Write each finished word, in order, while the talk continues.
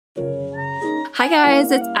Hi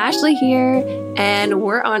guys, it's Ashley here, and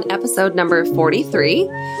we're on episode number 43.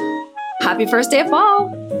 Happy first day of fall!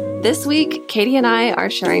 This week, Katie and I are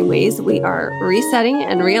sharing ways we are resetting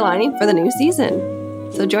and realigning for the new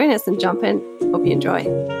season. So join us and jump in. Hope you enjoy.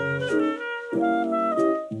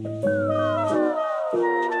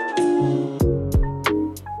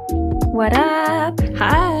 What up?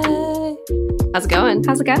 Hi! How's it going?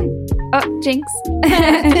 How's it going? Oh, jinx.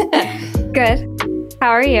 Good. How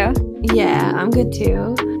are you? Yeah, I'm good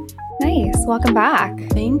too. Nice. Welcome back.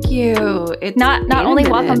 Thank you. It's not only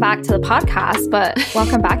welcome back to the podcast, but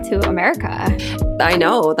welcome back to America. I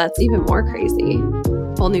know, that's even more crazy.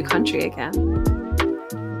 Whole new country again.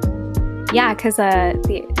 Yeah, because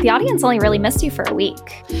the audience only really missed you for a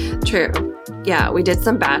week. True. Yeah, we did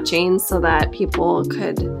some batching so that people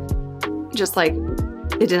could just they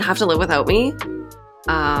didn't have to live without me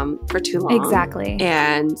for too long. Exactly.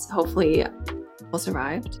 And hopefully we'll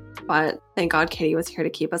survived. But thank God Katie was here to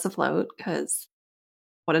keep us afloat, because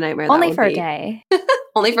what a nightmare that would be. Only for a day.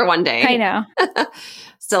 Only for one day. I know.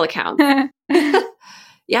 Still counts.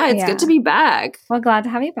 Yeah, it's good to be back. Well, glad to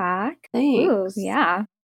have you back. Thanks. Ooh, yeah.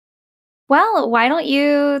 Well, why don't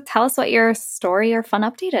you tell us what your story or fun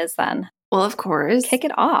update is then? Well, of course. Kick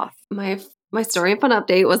it off. My story and fun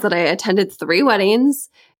update was that I attended 3 weddings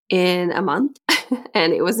in a month,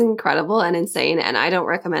 and it was incredible and insane, and I don't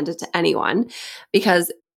recommend it to anyone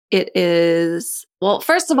because it is, well,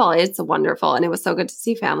 first of all, it's wonderful, and it was so good to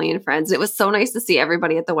see family and friends. It was so nice to see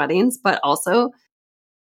everybody at the weddings, but also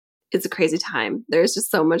it's a crazy time. There's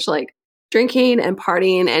just so much drinking and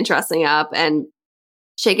partying and dressing up and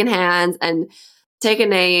shaking hands and taking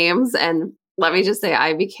names, and let me just say,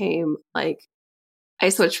 I became I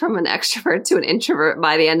switched from an extrovert to an introvert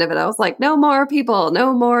by the end of it. I was like, no more people,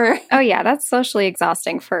 no more. Oh, yeah. That's socially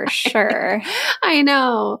exhausting for sure. I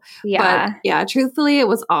know. Yeah. But yeah, truthfully, it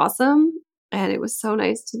was awesome. And it was so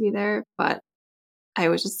nice to be there. But I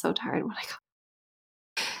was just so tired when I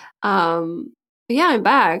got. But yeah, I'm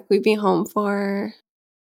back. We've been home for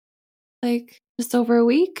just over a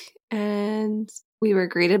week. And we were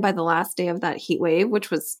greeted by the last day of that heat wave, which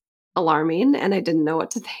was alarming, and I didn't know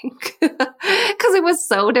what to think because it was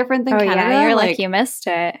so different than Canada. Yeah, you're like you missed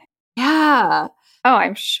it. Yeah. Oh,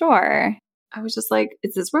 I'm sure. I was just like,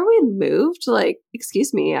 is this where we moved?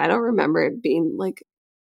 Excuse me, I don't remember it being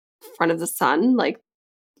front of the sun,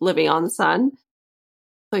 living on the sun.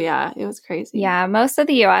 So yeah, it was crazy. Yeah, most of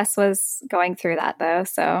the US was going through that though.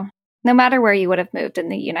 So no matter where you would have moved in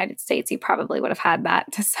the United States, you probably would have had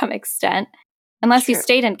that to some extent, unless you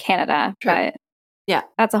stayed in Canada. True. But yeah,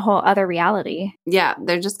 that's a whole other reality. Yeah,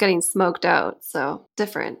 they're just getting smoked out. So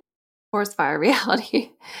different forest fire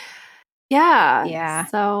reality. Yeah. Yeah.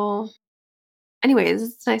 So anyways,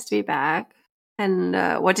 it's nice to be back.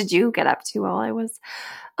 And what did you get up to while I was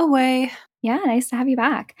away? Yeah, nice to have you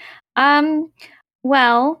back.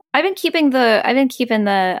 Well, I've been keeping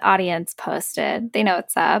the audience posted. They know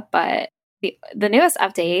what's up, but the newest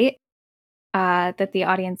update that the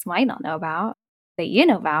audience might not know about, that you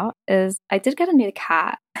know about, is I did get a new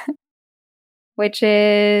cat, which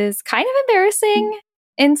is kind of embarrassing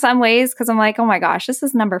in some ways because I'm like, oh my gosh, this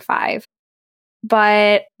is number 5.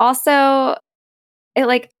 But also,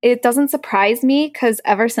 it doesn't surprise me because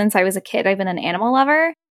ever since I was a kid, I've been an animal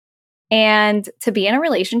lover. And to be in a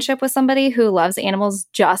relationship with somebody who loves animals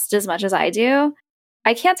just as much as I do,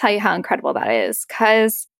 I can't tell you how incredible that is.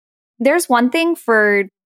 Because there's one thing for,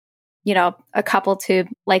 a couple to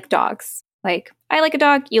like dogs. I like a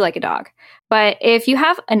dog, you like a dog. But if you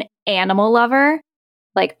have an animal lover,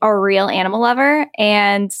 a real animal lover,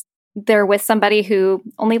 and they're with somebody who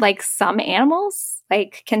only likes some animals,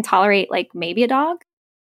 can tolerate maybe a dog,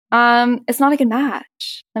 it's not a good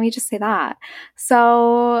match. Let me just say that.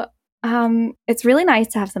 So it's really nice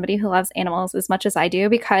to have somebody who loves animals as much as I do,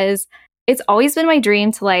 because it's always been my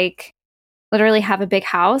dream to literally have a big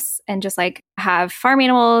house and just have farm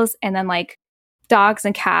animals, and then dogs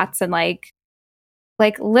and cats and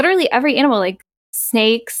literally every animal,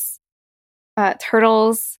 snakes,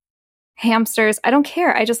 turtles, hamsters. I don't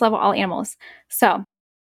care. I just love all animals. So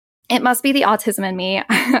it must be the autism in me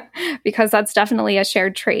because that's definitely a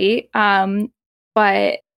shared trait.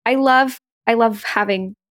 But I love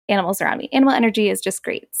having animals around me. Animal energy is just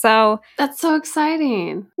great. So that's so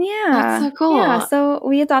exciting. Yeah. That's so cool. Yeah. So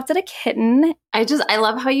we adopted a kitten. I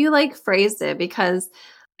love how you phrased it, because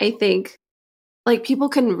I think people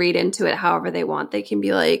can read into it however they want. They can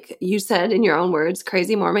be you said in your own words,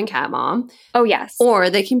 crazy Mormon cat mom. Oh, yes. Or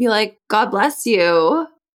they can be God bless you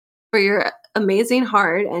for your amazing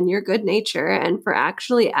heart and your good nature and for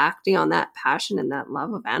actually acting on that passion and that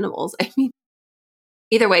love of animals. I mean,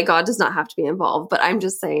 either way, God does not have to be involved, but I'm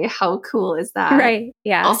just saying, how cool is that? Right.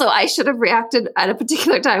 Yeah. Also, I should have reacted at a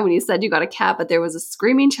particular time when you said you got a cat, but there was a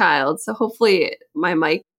screaming child. So hopefully my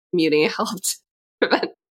mic muting helped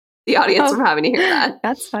prevent the audience from having to hear that.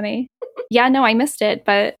 That's funny. Yeah, no, I missed it,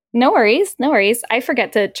 but no worries. No worries. I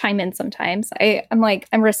forget to chime in sometimes.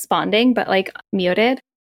 I'm responding, but like muted.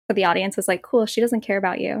 So the audience is like, cool, she doesn't care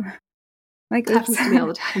about you. Like, It happens to me all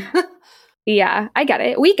the time. Yeah, I get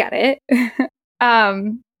it. We get it.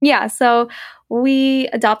 Yeah, so we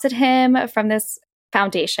adopted him from this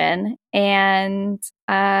foundation and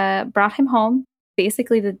brought him home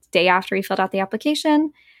basically the day after he filled out the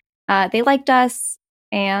application. They liked us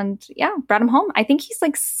and yeah, brought him home. I think he's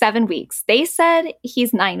like 7 weeks. They said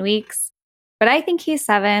he's 9 weeks, but I think he's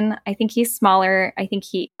 7. I think he's smaller.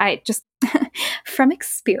 I just from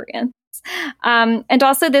experience. And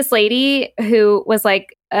also this lady who was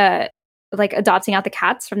like adopting out the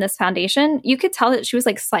cats from this foundation, you could tell that she was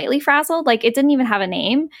like slightly frazzled. Like it didn't even have a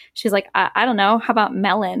name. She's like, I don't know. How about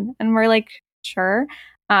Melon? And we're like, sure.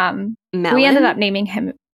 Melon? We ended up naming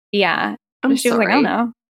him. Yeah. She was like, I don't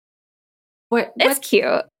know. It's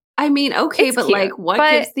cute. I mean, okay, it's but cute, like what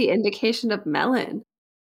gives the indication of melon?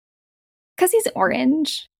 Because he's orange.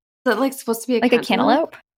 Is that like supposed to be a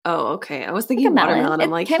cantaloupe? Oh, okay. I was thinking like watermelon. I'm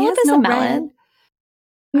like, cantaloupe is a melon.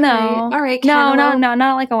 Red. No. All right. No,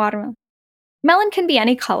 not like a watermelon. Melon can be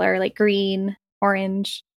any color, like green,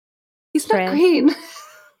 orange. He's not green.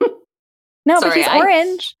 No, sorry, but he's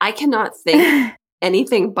orange. I cannot think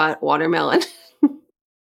anything but watermelon.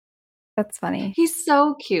 That's funny. He's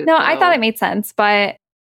so cute. No, I thought it made sense, but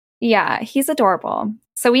yeah, he's adorable.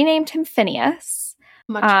 So we named him Phineas.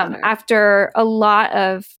 Much better. After a lot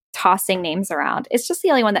of tossing names around. It's just the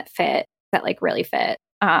only one that like really fit.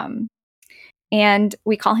 And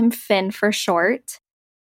we call him Finn for short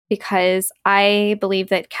because I believe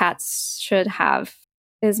that cats should have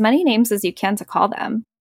as many names as you can to call them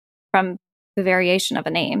from the variation of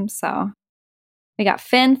a name. So we got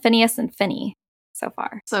Finn, Phineas, and Finny so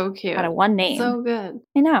far. So cute. Out of one name. So good.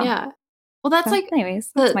 I know. Yeah. Well, that's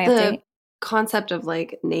anyways, that's my update. The concept of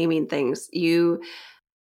like naming things. You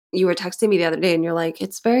were texting me the other day and you're like,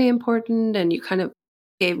 it's very important. And you kind of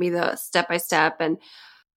gave me the step-by-step. And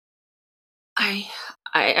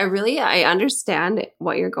I understand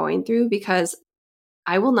what you're going through because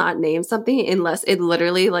I will not name something unless it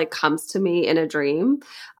literally like comes to me in a dream.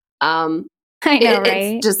 I know,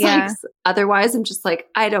 right? It's just like, otherwise I'm just like,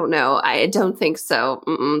 I don't know. I don't think so.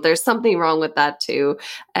 There's something wrong with that too.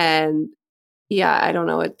 And yeah, I don't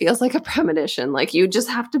know. It feels like a premonition. Like you just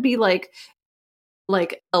have to be like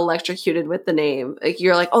electrocuted with the name. Like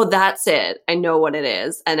you're like, oh, that's it. I know what it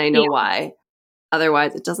is. And I know why.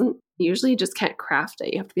 Otherwise it doesn't, usually you just can't craft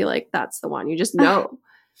it. You have to be like, that's the one. You just know.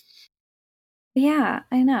 Yeah,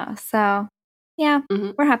 I know. So yeah,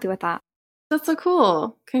 we're happy with that. That's so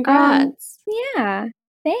cool. Congrats. Yeah,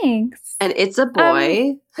 thanks. And it's a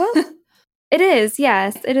boy. Well, it is.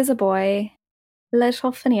 Yes, it is a boy.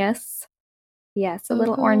 Little Phineas. Yes, a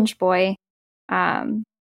little orange boy.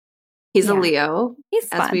 He's a Leo. He's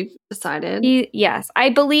fun. As we've decided. Yes, I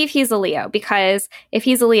believe he's a Leo because if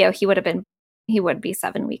he's a Leo, he would be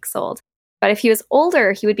 7 weeks old. But if he was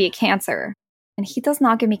older, he would be a Cancer. And he does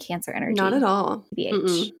not give me Cancer energy. Not at all.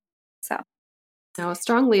 BH. So. No,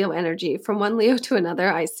 strong Leo energy. From one Leo to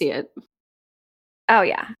another, I see it. Oh,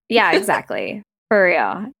 yeah. Yeah, exactly. For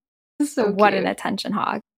real. So what cute. An attention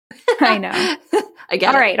hog. I know. I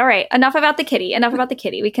get it. All right. Enough about the kitty.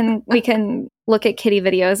 We can look at kitty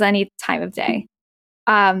videos any time of day.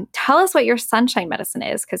 Tell us what your sunshine medicine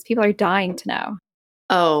is, because people are dying to know.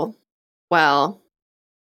 Oh, well,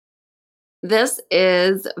 this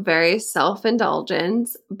is very self-indulgent,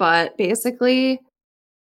 but basically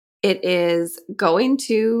it is going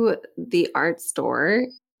to the art store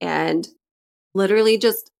and literally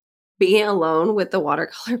just being alone with the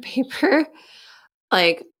watercolor paper.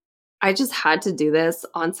 Like, I just had to do this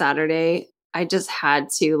on Saturday. I just had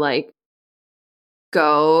to like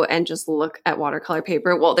go and just look at watercolor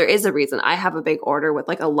paper. Well, there is a reason. I have a big order with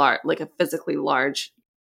like a physically large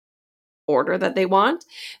order that they want.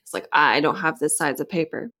 It's like, I don't have this size of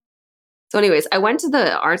paper. So anyways, I went to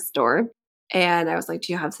the art store and I was like,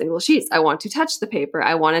 do you have single sheets? I want to touch the paper.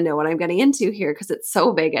 I want to know what I'm getting into here because it's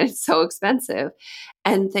so big and it's so expensive.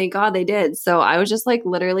 And thank God they did. So I was just like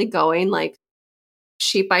literally going like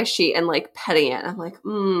sheet by sheet and like petting it. I'm like,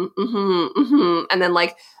 and then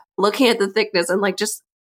like looking at the thickness and like just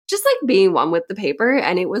like being one with the paper.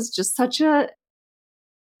 And it was just such a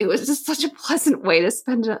pleasant way to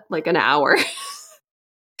spend like an hour.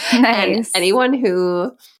 Nice. And anyone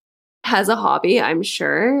who has a hobby, I'm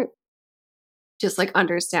sure, just like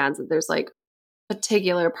understands that there's like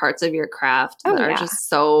particular parts of your craft Oh that are yeah. just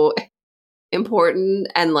so important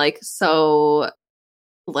and like so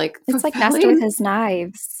like It's like Nestor with fulfilling. his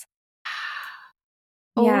knives.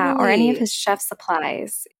 Yeah, or any of Totally. his chef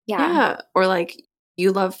supplies. Yeah. Yeah. Or like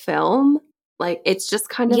you love film. Like it's just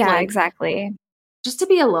kind of Yeah, like exactly. just to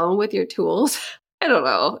be alone with your tools. I don't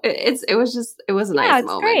know. It was a Yeah, nice it's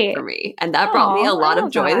moment great. for me. And that brought me a Oh, I lot of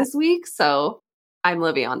love joy that. this week. So I'm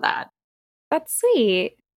living on that. That's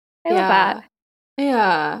sweet. I love that. Yeah.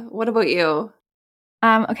 Yeah. What about you?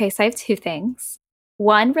 Okay, so I have two things.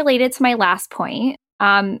 One related to my last point.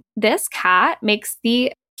 This cat makes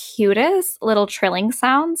the cutest little trilling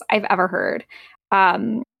sounds I've ever heard.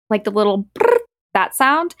 Like the little brrr, that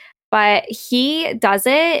sound, but he does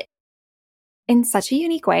it in such a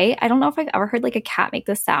unique way. I don't know if I've ever heard like a cat make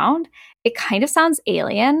this sound. It kind of sounds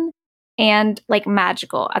alien and like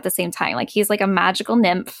magical at the same time. Like he's like a magical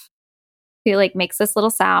nymph who like makes this little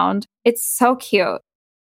sound. It's so cute.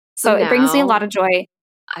 So So it brings me a lot now of joy.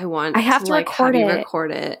 I I want to have to like have record you it.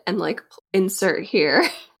 record it and like insert here.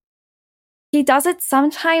 He does it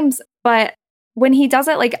sometimes, but when he does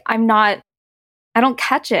it, like I don't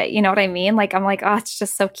catch it. You know what I mean? Like I'm like, oh, it's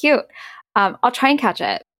just so cute. I'll try and catch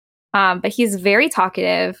it. But he's very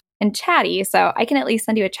talkative and chatty, so I can at least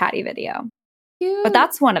send you a chatty video. But Cute.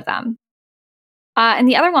 that's one of them. And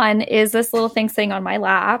the other one is this little thing sitting on my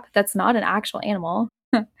lap that's not an actual animal.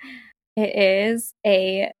 It is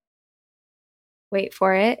a, wait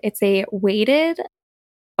for it, it's a weighted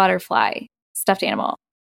butterfly stuffed animal.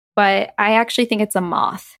 But I actually think it's a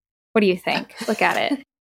moth. What do you think? Look at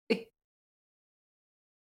it.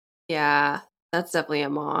 Yeah, that's definitely a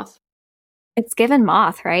moth. It's given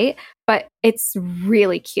moth, right? But it's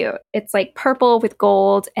really cute. It's like purple with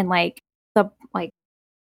gold and like the like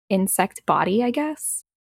insect body, I guess,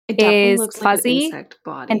 It definitely is looks like an fuzzy insect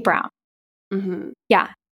and body. brown. Hmm. Yeah.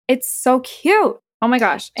 It's so cute. Oh my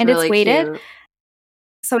gosh. It's And it's really weighted. cute.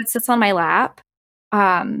 So it sits on my lap.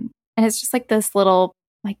 And it's just like this little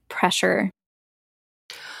like pressure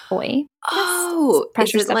toy, I guess. Oh, is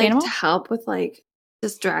Pressure it stuffed like to animal. help with like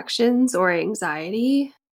distractions or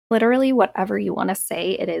anxiety? Literally whatever you want to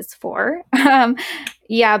say it is for.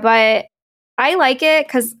 Yeah, but I like it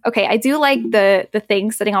because okay, I do like the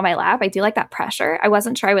thing sitting on my lap. I do like that pressure. I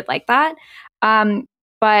wasn't sure I would like that.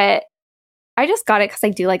 But I just got it because I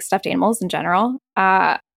do like stuffed animals in general.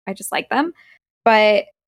 I just like them. But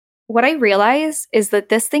what I realize is that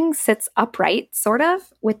this thing sits upright, sort of,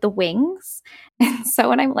 with the wings. And so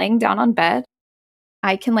when I'm laying down on bed,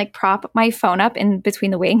 I can like prop my phone up in between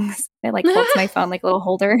the wings. It like holds my phone like a little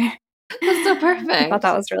holder. That's so I thought that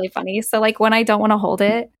perfect. was really funny. So like when I don't want to hold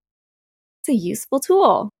it, it's a useful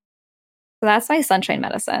tool. So that's my sunshine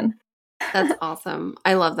medicine. That's awesome.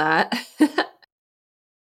 I love that.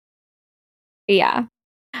 Yeah.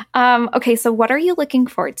 Okay, so what are you looking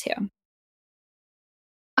forward to?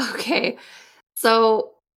 Okay.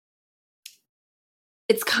 So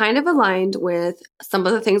it's kind of aligned with some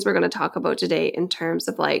of the things we're going to talk about today in terms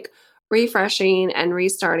of like refreshing and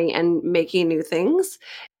restarting and making new things.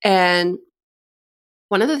 And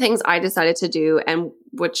one of the things I decided to do, and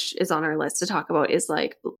which is on our list to talk about, is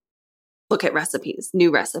like look at recipes,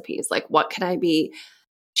 new recipes. Like, what can I be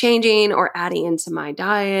changing or adding into my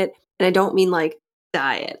diet? And I don't mean like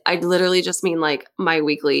diet, I literally just mean like my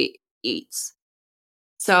weekly eats.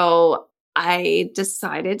 So I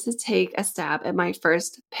decided to take a stab at my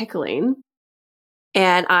first pickling.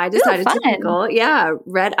 And I Ooh, decided to fun. pickle, yeah,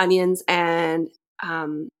 red onions and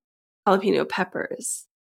um, jalapeno peppers.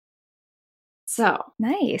 So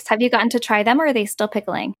Nice. Have you gotten to try them or are they still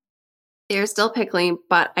pickling? they're still pickling,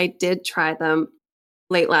 but I did try them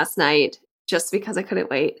late last night just because I couldn't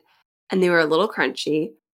wait. And they were a little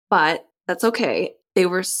crunchy, but that's okay. They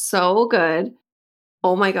were so good.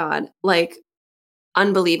 Oh my God. Like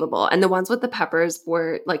unbelievable. And the ones with the peppers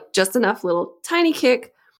were like just enough little tiny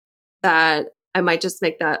kick that I might just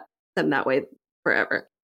make them that way forever.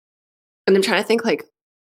 And I'm trying to think like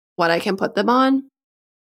what I can put them on.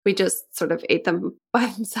 We just sort of ate them by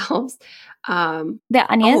themselves. Um, The oh,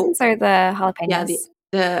 onions or the yeah, jalapenos?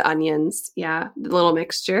 the onions, yeah, the little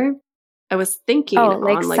mixture. I was thinking Oh,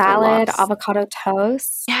 like on like a salad, lox, avocado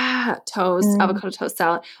toast. yeah, toast, Mm, avocado toast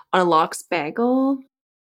salad on a lox bagel.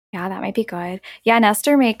 yeah, that might be good. Yeah,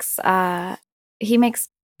 Nestor makes he makes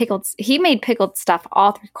he made pickled stuff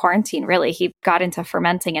all through quarantine, really. He got into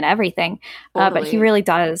fermenting and everything. But he Totally. really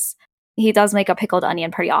does he does make a pickled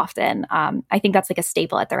onion pretty often. I think that's like a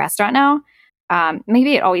staple at the restaurant now.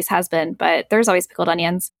 Maybe it always has been, but there's always pickled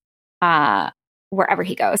onions uh wherever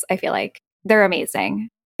he goes, I feel like. They're amazing.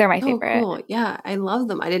 They're my Oh, favorite. cool. Yeah, I love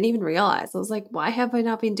them. I didn't even realize. I was like, why have I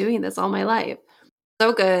not been doing this all my life?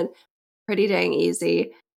 So good. pretty dang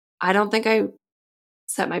easy. I don't think I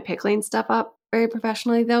set my pickling stuff up very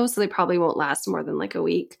professionally though, so they probably won't last more than like a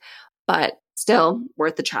week, but still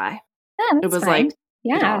worth a try. Yeah, It that's was like fine.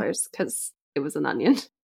 Yeah. $2 because it was an onion.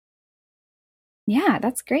 Yeah,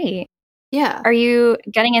 that's great. Yeah. Are you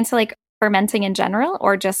getting into like fermenting in general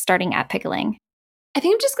or just starting at pickling? I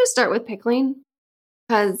think I'm just going to start with pickling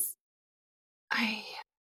because I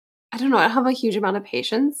I don't know, I don't have a huge amount of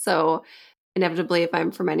patience, so inevitably if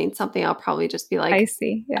I'm fermenting something, I'll probably just be I like,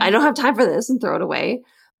 see. I Yeah. don't have time for this and throw it away.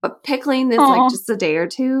 But pickling is like Oh, just a day or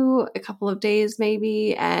two, a couple of days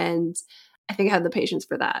maybe, and I think I have the patience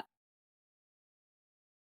for that.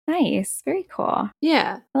 nice. Very cool.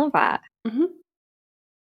 Yeah. I love that. hmm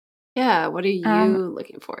Yeah. What are Um, you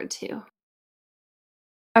looking forward to?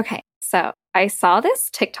 okay. So I saw this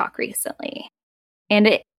TikTok recently and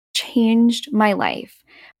it changed my life.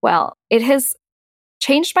 Well, it has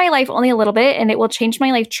changed my life only a little bit and it will change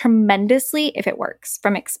my life tremendously if it works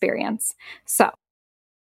from experience. So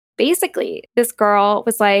basically, this girl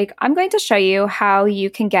was like, I'm going to show you how you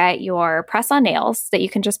can get your press on nails that you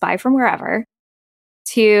can just buy from wherever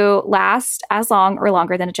to last as long or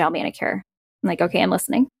longer than a gel manicure. I'm like, okay, I'm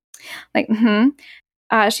listening. Like,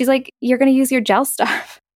 she's like, you're going to use your gel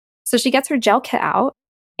stuff. So she gets her gel kit out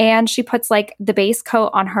and she puts like the base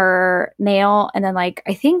coat on her nail. And then, like,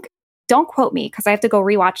 I think, don't quote me because I have to go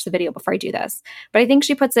rewatch the video before I do this. But I think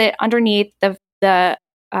she puts it underneath the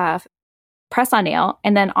uh, press on nail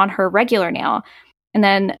and then on her regular nail and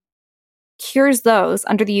then cures those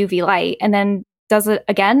under the UV light and then does it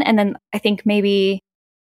again. And then I think maybe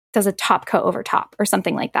does a top coat over top or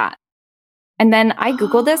something like that. And then I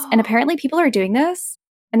Googled this and Oh, apparently people are doing this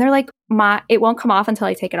and they're like, it won't come off until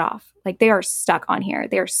I take it off. Like they are stuck on here.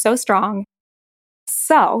 They are so strong.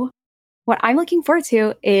 So what I'm looking forward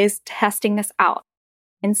to is testing this out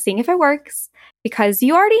and seeing if it works because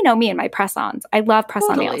you already know me and my press-ons. I love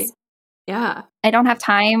press-on nails. totally. Yeah. I don't have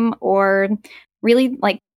time or really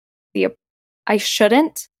like the I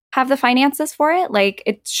shouldn't have the finances for it. Like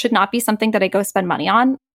it should not be something that I go spend money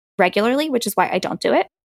on regularly, which is why I don't do it.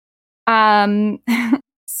 Um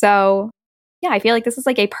so yeah, I feel like this is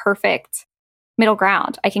like a perfect middle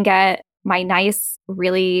ground. I can get my nice,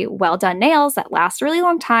 really well done nails that last a really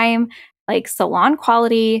long time, like salon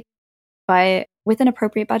quality, but with an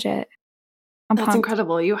appropriate budget. I'm That's pumped.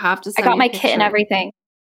 incredible. You have to I send got me a my kit and picture. everything.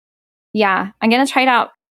 Yeah, I'm going to try it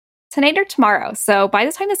out tonight or tomorrow. So by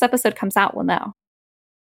the time this episode comes out, we'll know.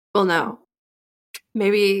 Well, So, no.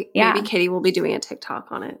 Maybe yeah. Katie will be doing a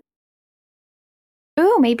TikTok on it.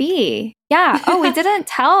 Ooh, maybe. Yeah. Oh, we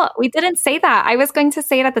didn't say that. I was going to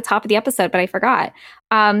say it at the top of the episode, but I forgot.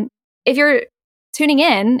 If you're tuning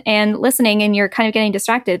in and listening and you're kind of getting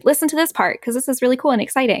distracted, listen to this part because this is really cool and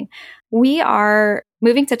exciting. We are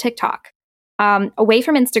moving to TikTok, away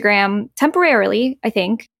from Instagram temporarily, I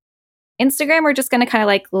think. Instagram, we're just going to kind of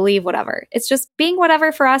like leave whatever. It's just being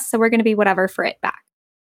whatever for us. So we're going to be whatever for it back.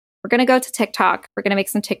 We're going to go to TikTok. We're going to make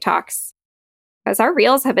some TikToks because our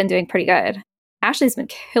reels have been doing pretty good. Ashley's been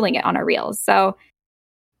killing it on our reels. So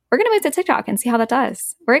we're going to move to TikTok and see how that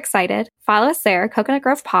does. We're excited. Follow us there, Coconut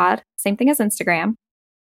Grove Pod, same thing as Instagram.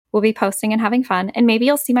 We'll be posting and having fun, and maybe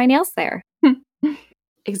you'll see my nails there.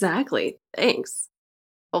 Exactly. Thanks.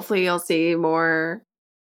 Hopefully you'll see more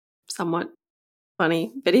somewhat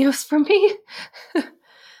funny videos from me.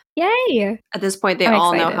 Yay! At this point, they I'm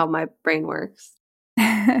all know excited. how my brain works.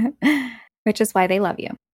 Which is why they love you.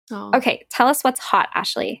 Oh. Okay, tell us what's hot,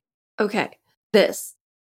 Ashley. Okay. This.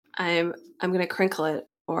 I'm gonna crinkle it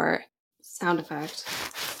or sound effect.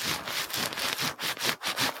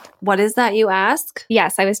 What is that, you ask?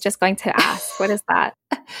 Yes, I was just going to ask. What is that?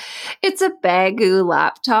 It's a Baggu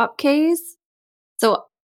laptop case. So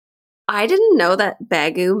I didn't know that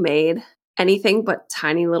Baggu made anything but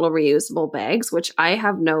tiny little reusable bags, which I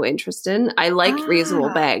have no interest in. I like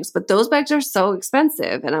reusable Ah, bags, but those bags are so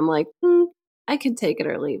expensive. And I'm like, I could take it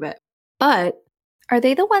or leave it. But are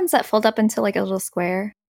they the ones that fold up into like a little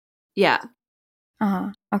square? yeah,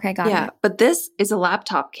 Okay, got yeah. it. But this is a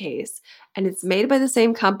laptop case and it's made by the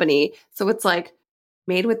same company. So it's like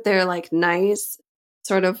made with their like nice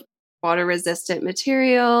sort of water resistant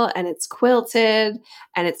material and it's quilted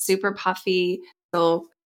and it's super puffy. So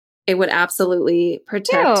it would absolutely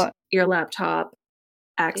protect Cute. your laptop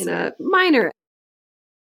in a minor.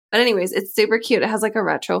 But anyways, it's super cute. It has like a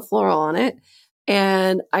retro floral on it.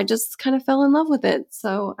 And I just kind of fell in love with it.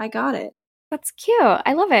 So I got it. That's cute.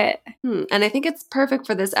 I love it. And I think it's perfect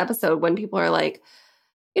for this episode when people are like,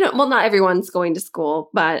 well, not everyone's going to school,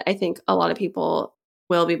 but I think a lot of people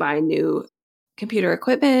will be buying new computer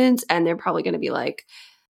equipment and they're probably going to be like,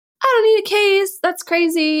 I don't need a case. That's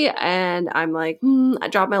crazy. And I'm like, I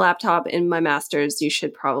dropped my laptop in my master's. You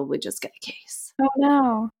should probably just get a case. Oh,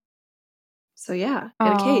 no. So yeah,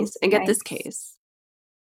 get a Oh, case and get this nice. case.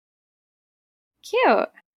 Cute.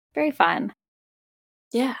 Very fun.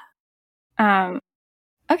 Yeah.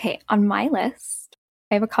 Okay, on my list,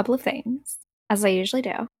 I have a couple of things, as I usually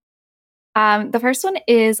do. The first one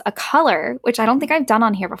is a color, which I don't think I've done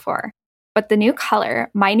on here before. But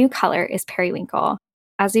my new color is periwinkle.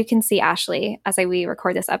 As you can see, Ashley, we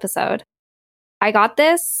record this episode, I got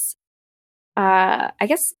this, I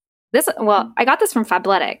got this from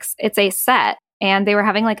Fabletics. It's a set, and they were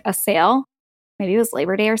having like a sale. Maybe it was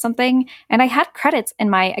Labor Day or something. And I had credits in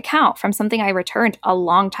my account from something I returned a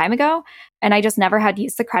long time ago, and I just never had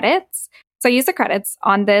used the credits. So I used the credits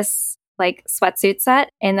on this like sweatsuit set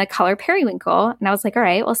in the color periwinkle. And I was like, all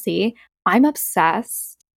right, we'll see. I'm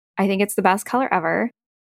obsessed. I think it's the best color ever.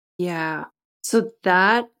 Yeah. So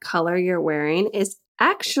that color you're wearing is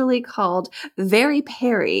actually called Very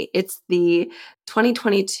Peri. It's the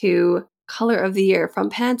 2022 color of the year from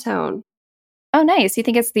Pantone. Oh, nice. You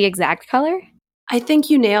think it's the exact color? I think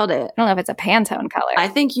you nailed it. I don't know if it's a Pantone color. I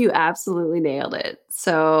think you absolutely nailed it.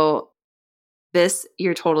 So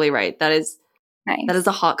you're totally right. That is Nice. That is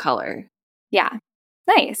a hot color. Yeah.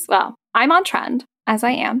 Nice. Well, I'm on trend, as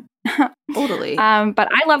I am. Totally. But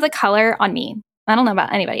I love the color on me. I don't know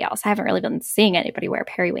about anybody else. I haven't really been seeing anybody wear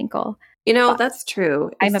periwinkle. That's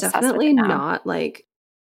true. I'm It's obsessed with definitely it now. not like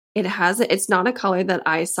it's not a color that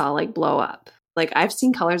I saw like blow up. Like I've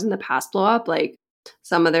seen colors in the past blow up, like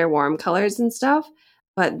some of their warm colors and stuff.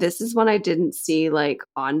 But this is one I didn't see like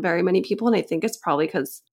on very many people. And I think it's probably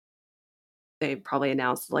because they probably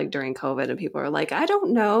announced like during COVID and people are like, I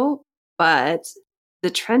don't know. But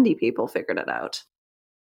the trendy people figured it out.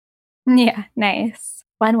 Yeah, nice.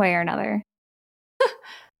 One way or another.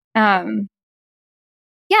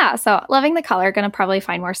 Yeah, so loving the color, gonna probably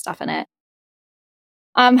find more stuff in it.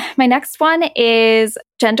 My next one is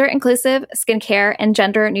gender inclusive skincare and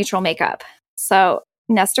gender neutral makeup. So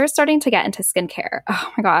Nestor's starting to get into skincare.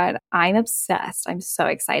 Oh my God, I'm obsessed. I'm so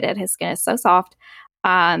excited. His skin is so soft.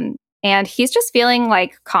 And he's just feeling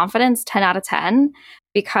like confidence 10 out of 10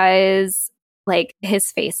 because like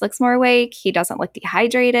his face looks more awake. He doesn't look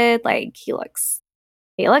dehydrated. Like he looks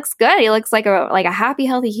good. He looks like a happy,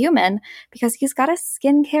 healthy human because he's got a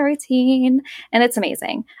skincare routine and it's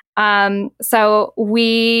amazing. So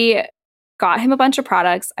we got him a bunch of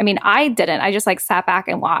products. I mean, I didn't. I just like sat back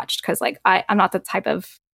and watched because like I'm not the type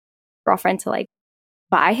of girlfriend to like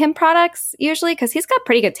buy him products usually because he's got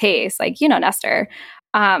pretty good taste, like Nestor.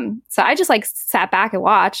 So I just like sat back and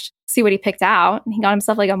watched, see what he picked out. And he got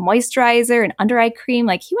himself like a moisturizer and under eye cream.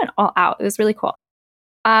 Like he went all out. It was really cool.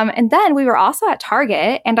 And then we were also at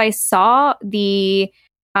Target and I saw the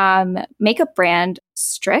makeup brand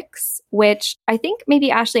Strix, which I think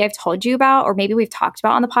maybe Ashley, I've told you about, or maybe we've talked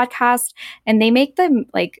about on the podcast. And they make them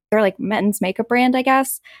they're like men's makeup brand, I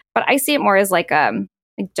guess. But I see it more as like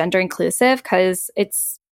gender inclusive because it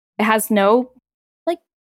has no like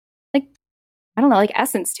I don't know, like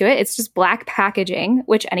essence to it. It's just black packaging,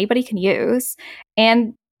 which anybody can use.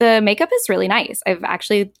 And the makeup is really nice. I've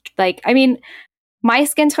actually my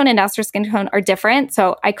skin tone and Nestor's skin tone are different,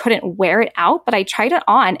 so I couldn't wear it out, but I tried it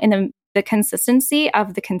on and the consistency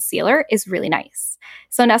of the concealer is really nice.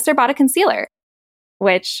 So Nestor bought a concealer,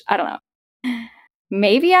 which I don't know.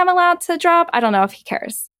 Maybe I'm allowed to drop. I don't know if he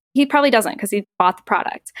cares. He probably doesn't because he bought the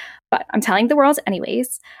product, but I'm telling the world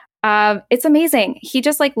anyways. It's amazing. He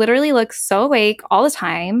just like literally looks so awake all the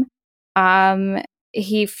time.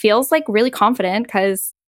 He feels like really confident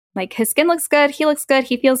because like his skin looks good, he looks good,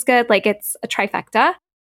 he feels good. Like it's a trifecta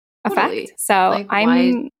Totally. effect. So like,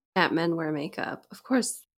 why can't men wear makeup? Of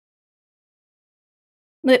course.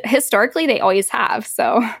 Historically, they always have.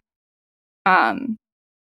 So,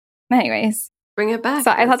 anyways, bring it back.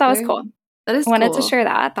 So I thought that was cool. That is. I wanted to share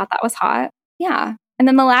that. Thought that was hot. Yeah. And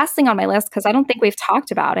then the last thing on my list, because I don't think we've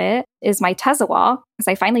talked about it, is my Tezza wall, because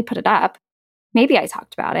I finally put it up. Maybe I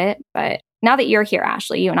talked about it, but now that you're here,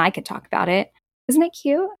 Ashley, you and I could talk about it. Isn't it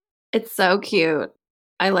cute? It's so cute.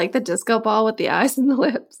 I like the disco ball with the eyes and the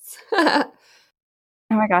lips. Oh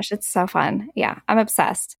my gosh, it's so fun. Yeah, I'm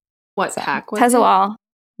obsessed. What pack was Tezza it? wall,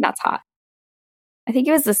 that's hot. I think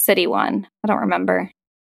it was the city one. I don't remember.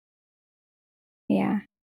 Yeah.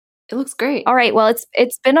 It looks great. All right. Well,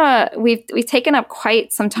 it's been we've taken up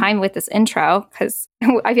quite some time with this intro because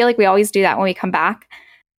I feel like we always do that when we come back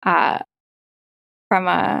from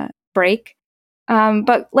a break.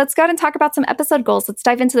 But let's go ahead and talk about some episode goals. Let's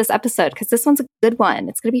dive into this episode because this one's a good one.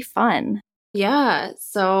 It's going to be fun. Yeah.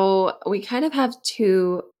 So we kind of have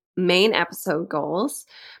two main episode goals.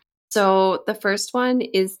 So the first one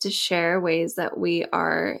is to share ways that we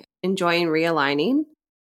are enjoying realigning.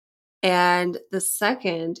 And the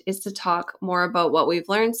second is to talk more about what we've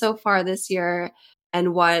learned so far this year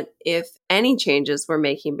and what, if any, changes we're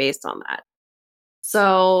making based on that.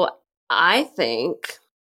 So I think,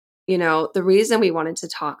 the reason we wanted to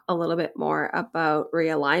talk a little bit more about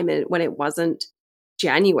realignment when it wasn't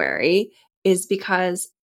January is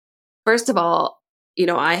because, first of all,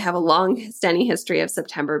 I have a long standing history of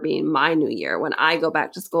September being my new year when I go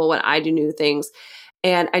back to school, when I do new things.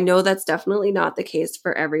 And I know that's definitely not the case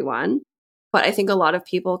for everyone, but I think a lot of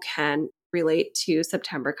people can relate to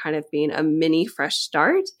September kind of being a mini fresh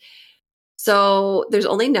start. So there's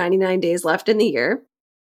only 99 days left in the year.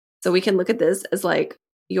 So we can look at this as like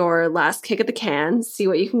your last kick at the can, see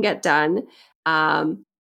what you can get done, and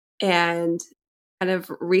kind of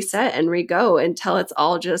reset and re-go until it's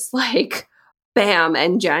all just like bam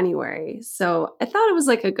and January. So I thought it was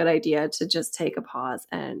like a good idea to just take a pause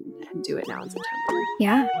and do it now in September.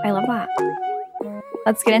 Yeah, I love that.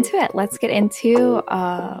 Let's get into it. Let's get into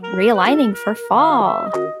realigning for fall.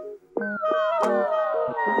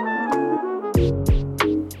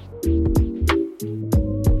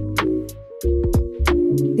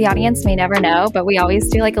 The audience may never know, but we always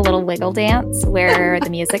do like a little wiggle dance where the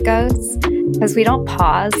music goes because we don't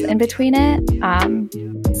pause in between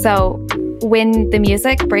it. So when the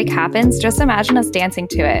music break happens, just imagine us dancing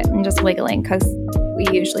to it and just wiggling because we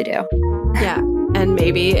usually do. Yeah. And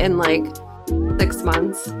maybe in like 6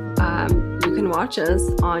 months, you can watch us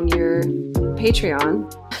on your Patreon.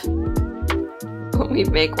 We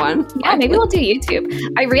make one. Yeah, maybe we'll do YouTube.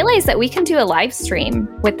 I realize that we can do a live stream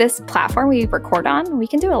with this platform we record on. We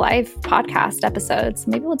can do a live podcast episode. So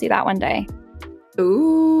maybe we'll do that one day.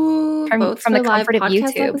 Ooh, from the comfort of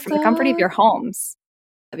YouTube, from the comfort of your homes.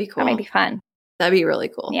 That'd be cool. That might be fun. That'd be really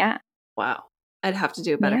cool. Yeah. Wow. I'd have to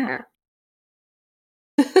do better hair.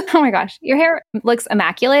 Oh my gosh. Your hair looks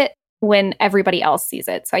immaculate when everybody else sees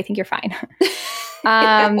it. So I think you're fine.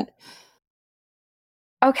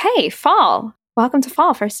 Okay, fall. Welcome to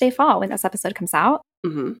fall, first day fall when this episode comes out.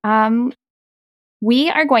 Mm-hmm. We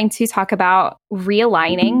are going to talk about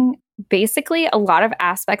realigning basically a lot of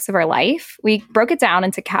aspects of our life. We broke it down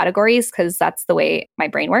into categories because that's the way my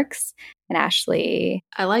brain works. And Ashley,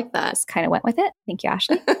 I like that. Just kind of went with it. Thank you,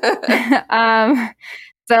 Ashley.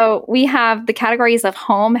 So we have the categories of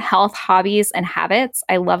home, health, hobbies, and habits.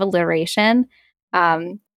 I love alliteration.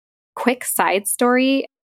 Quick side story.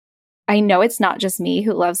 I know it's not just me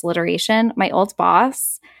who loves alliteration. My old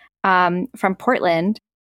boss from Portland,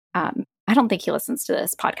 I don't think he listens to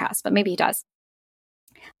this podcast, but maybe he does.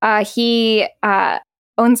 He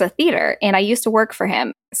owns a theater, and I used to work for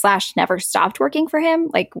him / never stopped working for him.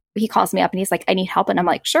 Like he calls me up and he's like, I need help. And I'm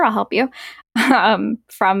like, sure, I'll help you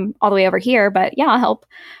from all the way over here. But yeah, I'll help.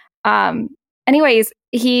 Anyways,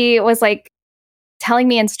 he was like telling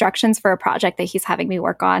me instructions for a project that he's having me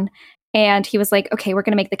work on. And he was like, okay, we're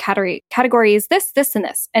going to make the categories this, this, and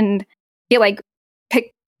this. And he like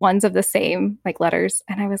picked ones of the same like letters.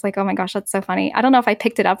 And I was like, oh my gosh, that's so funny. I don't know if I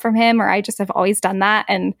picked it up from him or I just have always done that.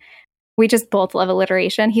 And we just both love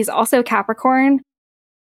alliteration. He's also Capricorn.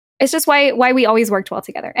 It's just why we always worked well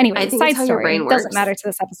together. Anyway, side story. It doesn't matter to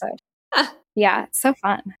this episode. Yeah, it's so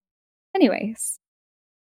fun. Anyways.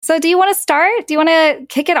 So do you want to start? Do you want to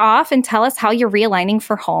kick it off and tell us how you're realigning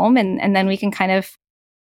for home? And then we can kind of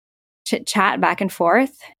chit chat back and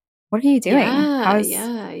forth. What are you doing?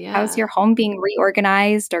 How's your home being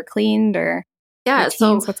reorganized or cleaned or routines?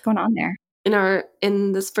 So what's going on there?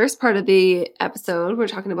 In this first part of the episode, we're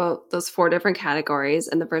talking about those 4 different categories.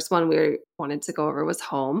 And the first one we wanted to go over was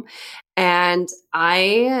home. And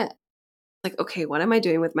I like, okay, what am I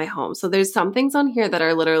doing with my home? So there's some things on here that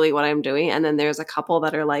are literally what I'm doing. And then there's a couple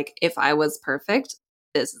that are like, if I was perfect,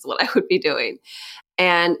 this is what I would be doing.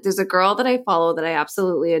 And there's a girl that I follow that I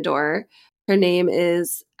absolutely adore. Her name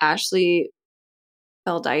is Ashley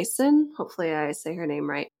Beldyson. Hopefully I say her name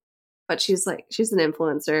right. But she's an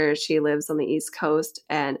influencer. She lives on the East Coast.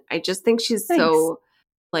 And I just think she's so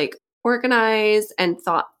like organized and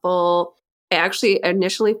thoughtful. I actually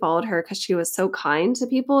initially followed her because she was so kind to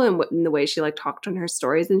people and in the way she like talked on her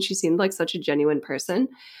stories. And she seemed like such a genuine person.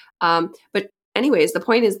 But anyways, the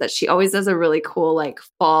point is that she always does a really cool like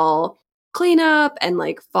fall cleanup and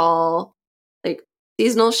like fall like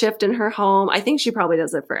seasonal shift in her home. I think she probably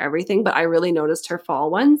does it for everything, but I really noticed her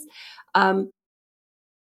fall ones.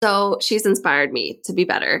 So she's inspired me to be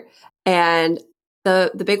better. And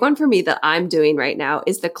the big one for me that I'm doing right now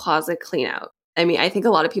is the closet clean out. I mean, I think a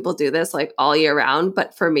lot of people do this like all year round,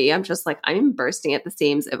 but for me, I'm just like, I'm bursting at the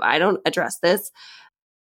seams. If I don't address this,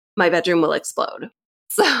 my bedroom will explode.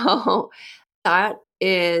 So that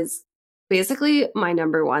is basically my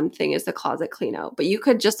number one thing is the closet clean out. But you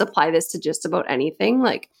could just apply this to just about anything.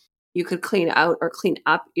 Like you could clean out or clean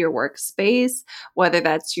up your workspace, whether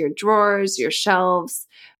that's your drawers, your shelves,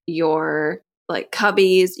 your like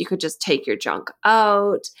cubbies. You could just take your junk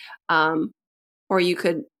out. Or you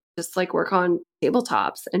could just like work on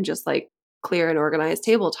tabletops and just like clear and organize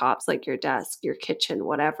tabletops, like your desk, your kitchen,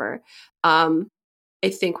 whatever. I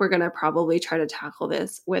think we're going to probably try to tackle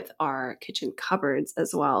this with our kitchen cupboards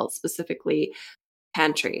as well, specifically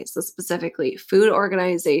pantry. So specifically food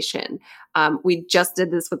organization. We just did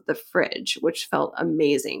this with the fridge, which felt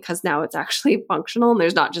amazing because now it's actually functional and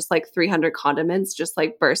there's not just like 300 condiments just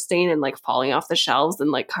like bursting and like falling off the shelves and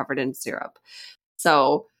like covered in syrup.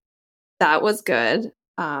 So that was good.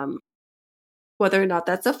 Whether or not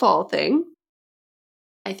that's a fall thing,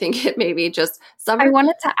 I think it may be just summer. I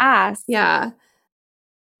wanted to ask, Yeah.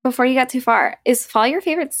 before you got too far, is fall your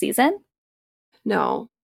favorite season? No,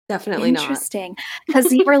 definitely not. Interesting.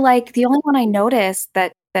 Because you were like, the only one I noticed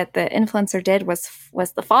that the influencer did was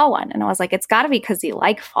the fall one. And I was like, it's got to be because you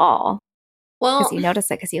like fall. Because Well, you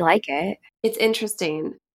notice it because you like it. it's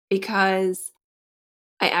interesting because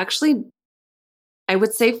I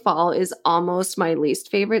would say fall is almost my least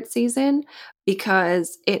favorite season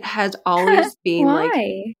because it has always been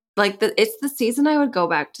Why? it's the season I would go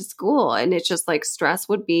back to school and it's just like stress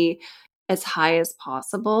would be as high as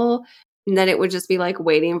possible. And then it would just be like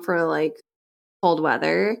waiting for like cold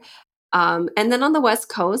weather. And then on the West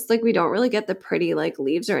Coast, like we don't really get the pretty like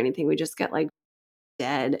leaves or anything. We just get like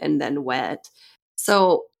dead and then wet.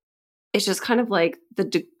 So it's just kind of like the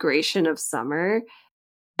degradation of summer.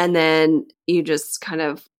 And then you just kind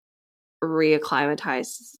of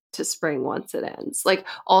reacclimatize to spring once it ends. Like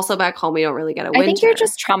also back home, we don't really get a winter. I think you're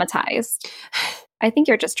just traumatized.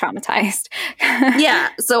 Yeah.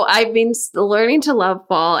 So I've been learning to love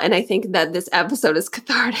fall. And I think that this episode is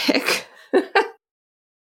cathartic.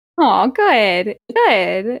 Oh, good.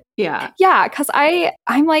 Good. Yeah. Yeah, because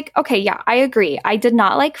I'm like, okay, yeah, I agree. I did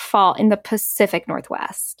not like fall in the Pacific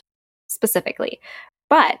Northwest specifically.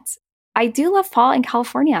 But I do love fall in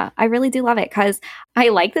California. I really do love it because I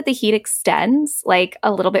like that the heat extends like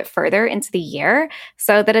a little bit further into the year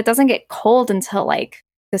so that it doesn't get cold until like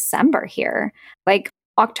December here. Like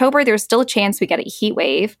October, there's still a chance we get a heat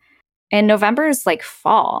wave. And November is like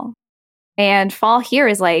fall. And fall here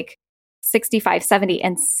is like 65, 70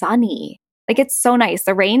 and sunny. Like it's so nice.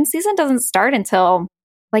 The rain season doesn't start until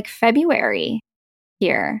like February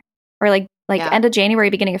here or like Yeah. end of January,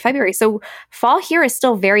 beginning of February. So fall here is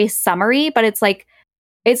still very summery, but it's like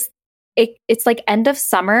it's like end of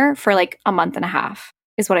summer for like a month and a half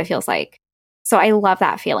is what it feels like. So I love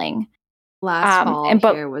that feeling. Last fall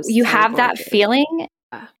but here was you so have that gorgeous. feeling.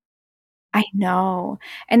 Yeah. I know.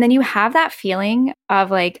 And then you have that feeling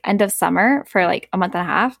of like end of summer for like a month and a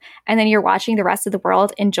half. And then you're watching the rest of the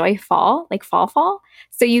world enjoy fall, like fall.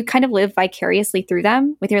 So you kind of live vicariously through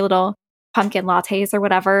them with your little pumpkin lattes or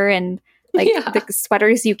whatever. And like the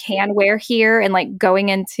sweaters you can wear here and like going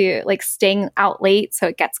into like staying out late so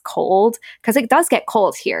it gets cold. Because it does get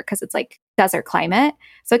cold here because it's like desert climate.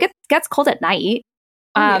 So it gets cold at night.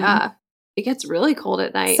 Yeah. It gets really cold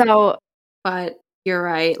at night. So, but you're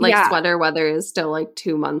right. Like sweater weather is still like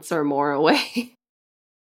 2 months or more away.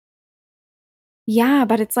 Yeah,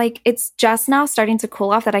 but it's like it's just now starting to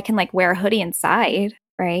cool off that I can like wear a hoodie inside,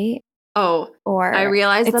 right? Oh, or I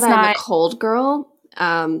realized that I'm a cold girl.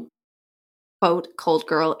 Quote, cold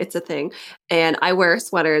girl, it's a thing. And I wear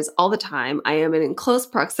sweaters all the time. I am in close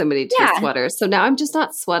proximity to sweaters. So now I'm just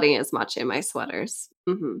not sweating as much in my sweaters.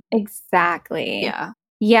 Mm-hmm. Exactly. Yeah.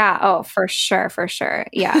 Yeah. Oh, for sure. For sure.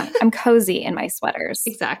 Yeah. I'm cozy in my sweaters.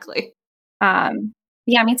 Exactly.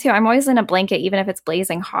 Yeah, me too. I'm always in a blanket, even if it's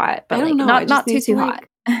blazing hot, but I don't like know. not too hot.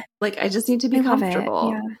 Like I just need to be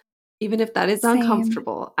comfortable. Yeah. Even if that is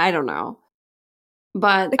uncomfortable. I don't know.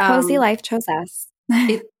 But the cozy life chose us.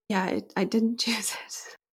 I didn't choose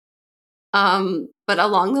it. But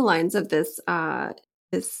along the lines of this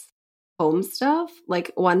this home stuff,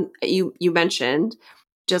 like one you mentioned,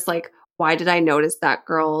 just like why did I notice that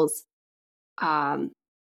girl's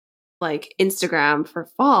like Instagram for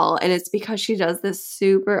fall? And it's because she does this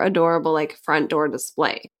super adorable like front door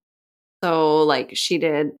display. So like she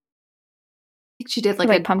did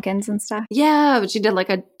like pumpkins and stuff. Yeah, but she did like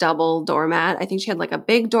a double doormat. I think she had like a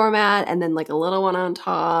big doormat and then like a little one on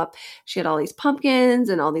top. She had all these pumpkins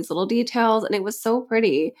and all these little details and it was so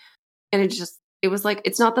pretty. And it was like,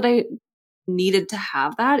 it's not that I needed to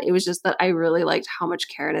have that. It was just that I really liked how much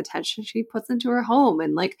care and attention she puts into her home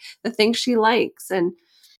and like the things she likes. And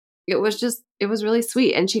it was really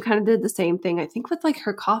sweet. And she kind of did the same thing, I think, with like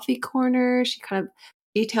her coffee corner. She kind of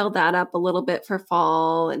detailed that up a little bit for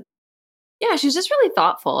fall. And yeah, she's just really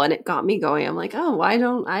thoughtful, and it got me going. I'm like, oh, why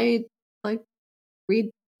don't I like redo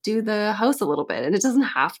the house a little bit? And it doesn't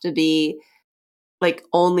have to be like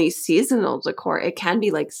only seasonal decor. It can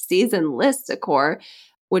be like seasonless decor,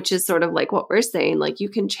 which is sort of like what we're saying. Like you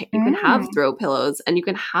can you can have Mm. throw pillows and you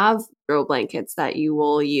can have throw blankets that you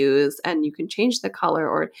will use, and you can change the color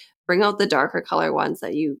or bring out the darker color ones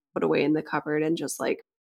that you put away in the cupboard and just like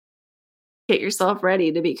get yourself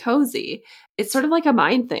ready to be cozy. It's sort of like a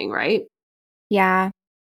mind thing, right? Yeah.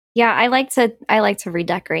 Yeah, I like to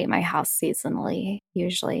redecorate my house seasonally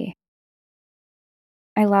usually.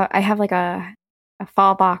 I have like a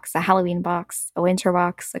fall box, a Halloween box, a winter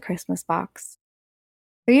box, a Christmas box.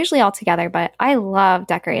 They're usually all together, but I love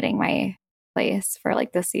decorating my place for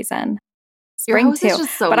like this season. Your Spring house is too.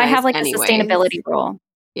 just so But I have nice like a anyways. sustainability rule.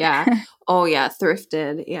 Yeah. Oh yeah,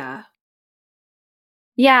 thrifted. Yeah.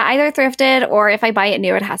 Yeah, either thrifted or if I buy it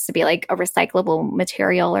new, it has to be like a recyclable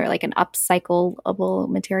material or like an upcyclable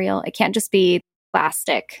material. It can't just be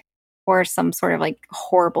plastic or some sort of like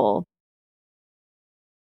horrible,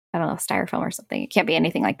 I don't know, styrofoam or something. It can't be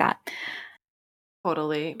anything like that.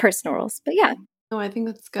 Totally. Personal rules. But yeah, No, I think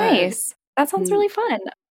that's good. nice. That sounds Mm, really fun.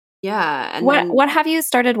 yeah. And then, What have you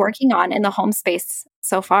started working on in the home space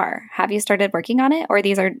so far? Have you started working on it or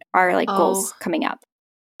these are like oh, goals coming up?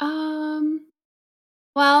 um,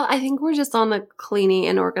 well, I think we're just on the cleaning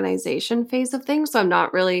and organization phase of things, so I'm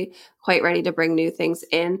not really quite ready to bring new things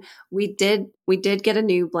in. We did get a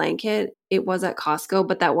new blanket. It was at Costco,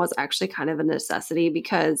 but that was actually kind of a necessity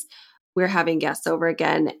because we're having guests over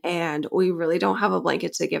again and we really don't have a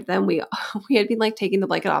blanket to give them. We we had been like taking the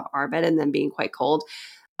blanket off our bed and then being quite cold.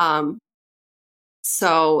 Um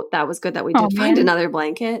so that was good that we Oh did find man. another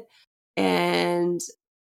blanket. And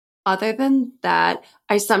other than that,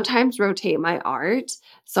 I sometimes rotate my art.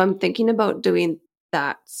 So I'm thinking about doing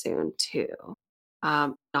that soon too.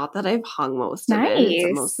 Not that I've hung most of it. It's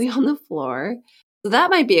Nice. mostly on the floor. So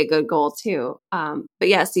that might be a good goal too. But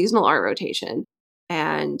yeah, seasonal art rotation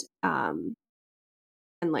and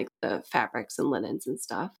and like the fabrics and linens and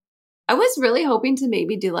stuff. I was really hoping to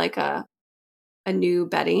maybe do like a new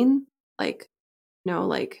bedding, like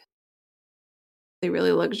like they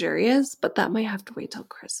really luxurious, but that might have to wait till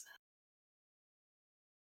Christmas.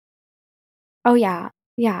 Oh yeah.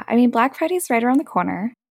 Yeah. I mean Black Friday's right around the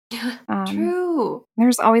corner. Um True.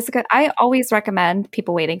 there's always a good I always recommend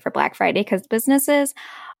people waiting for Black Friday because businesses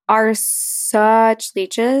are such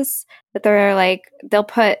leeches that they're like they'll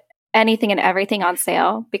put anything and everything on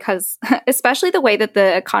sale because especially the way that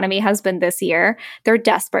the economy has been this year, they're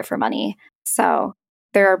desperate for money. So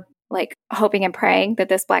they're like hoping and praying that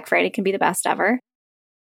this Black Friday can be the best ever.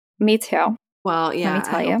 Me too. Well, Let me yeah, I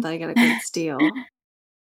tell hope you. that I get a good steal.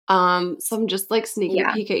 So I'm just like sneaking a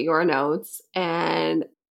Yeah. peek at your notes, and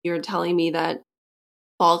you're telling me that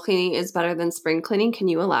fall cleaning is better than spring cleaning. Can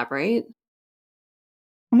you elaborate?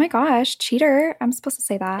 Oh my gosh, cheater. I'm supposed to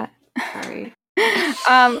say that. Sorry.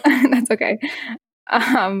 That's okay.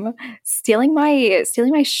 Stealing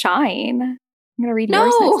my shine. I'm gonna read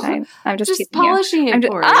yours next No, time. I'm just just teasing you. polishing I'm it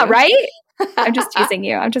just for you. right. I'm just teasing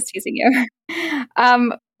you. I'm just teasing you.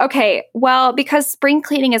 Okay. Well, because spring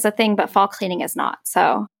cleaning is a thing, but fall cleaning is not.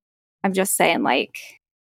 So I'm just saying, like,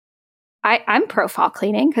 I'm pro fall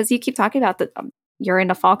cleaning because you keep talking about that you're in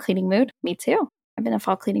a fall cleaning mood. Me too. I've been in a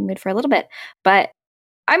fall cleaning mood for a little bit, but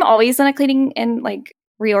I'm always in a cleaning and like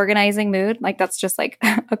reorganizing mood. Like that's just like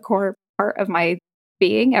a core part of my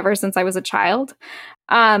being ever since I was a child.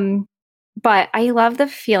 Um, but I love the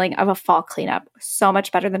feeling of a fall cleanup so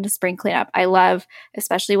much better than a spring cleanup. I love,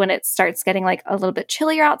 especially when it starts getting like a little bit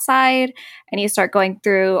chillier outside and you start going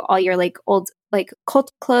through all your like old, like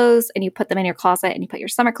cold clothes and you put them in your closet and you put your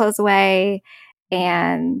summer clothes away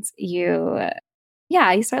and you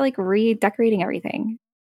start like redecorating everything.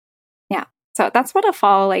 Yeah. So that's what a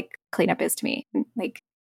fall like cleanup is to me, like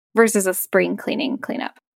versus a spring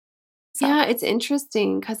cleanup. So Yeah, it's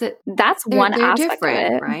interesting because that's they're one they're aspect of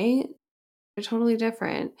different, it. right? They're totally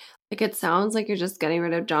different. Like it sounds like you're just getting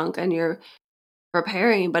rid of junk and you're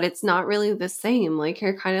preparing, but it's not really the same. Like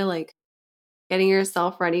you're kind of like getting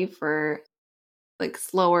yourself ready for like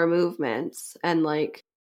slower movements and like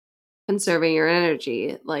conserving your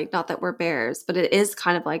energy. Like, not that we're bears, but it is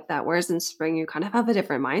kind of like that. Whereas in spring, you kind of have a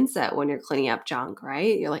different mindset when you're cleaning up junk,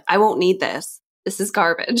 right? You're like, I won't need this. This is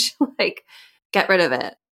garbage. Like, get rid of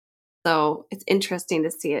it. So it's interesting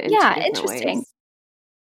to see it in two Yeah, different interesting. ways.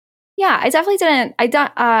 Yeah, I definitely didn't.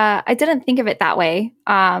 I didn't think of it that way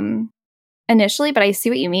initially, but I see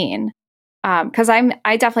what you mean. Because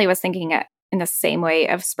I definitely was thinking it in the same way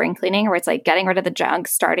of spring cleaning, where it's like getting rid of the junk,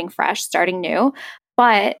 starting fresh, starting new.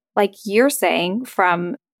 But like you're saying,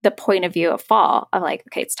 from the point of view of fall, of like,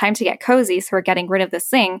 okay, it's time to get cozy. So we're getting rid of this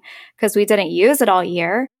thing because we didn't use it all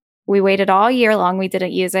year. We waited all year long. We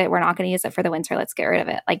didn't use it. We're not going to use it for the winter. Let's get rid of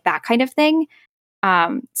it. Like that kind of thing.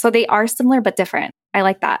 So they are similar but different. I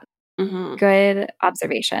like that. Mm-hmm. Good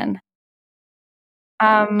observation.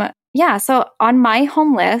 Yeah, so on my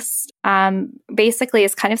home list, basically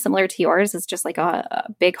is kind of similar to yours. It's just like a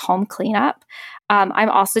big home cleanup. I'm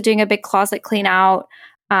also doing a big closet clean out,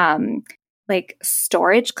 like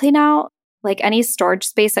storage clean out, like any storage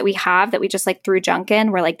space that we have that we just like threw junk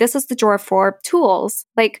in. We're like, this is the drawer for tools.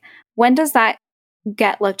 Like, when does that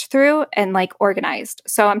get looked through and like organized?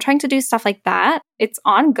 So I'm trying to do stuff like that. It's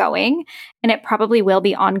ongoing, and it probably will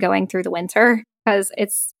be ongoing through the winter because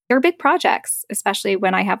they're big projects, especially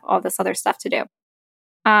when I have all this other stuff to do.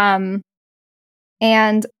 And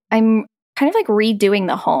I'm kind of like redoing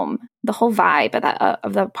the whole vibe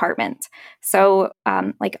of the apartment. So,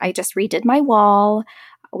 like I just redid my wall.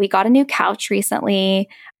 We got a new couch recently.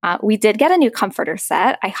 We did get a new comforter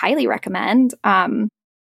set. I highly recommend.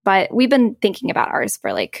 But we've been thinking about ours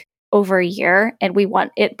for like over a year, and we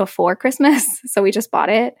want it before Christmas. So we just bought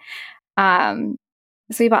it.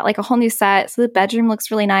 So we bought like a whole new set. So the bedroom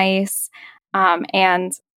looks really nice.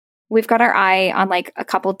 And we've got our eye on like a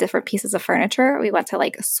couple different pieces of furniture we want to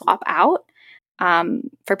like swap out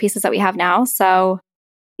for pieces that we have now. So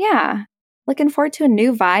yeah, looking forward to a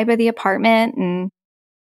new vibe of the apartment, and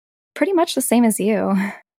pretty much the same as you.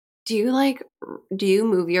 Do you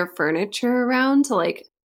move your furniture around to like,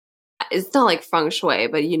 it's not like feng shui,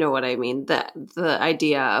 but you know what I mean? The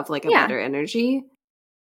idea of like a Yeah. better energy.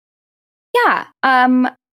 Yeah.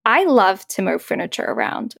 I love to move furniture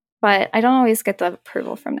around, but I don't always get the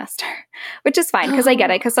approval from Nestor, which is fine because I get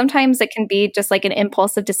it. Because sometimes it can be just like an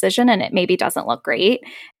impulsive decision and it maybe doesn't look great.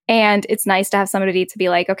 And it's nice to have somebody to be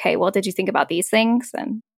like, okay, well, did you think about these things?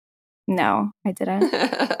 And no, I didn't.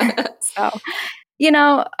 So,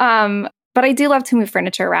 but I do love to move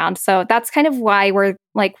furniture around. So that's kind of why we're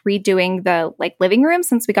like redoing the like living room.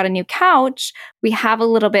 Since we got a new couch, we have a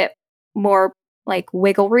little bit more like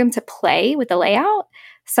wiggle room to play with the layout.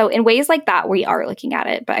 So in ways like that, we are looking at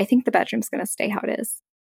it, but I think the bedroom's going to stay how it is.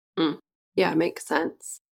 Yeah, makes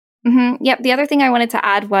sense. Mm-hmm. Yep. The other thing I wanted to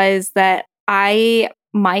add was that I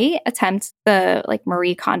might attempt the like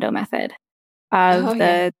Marie Kondo method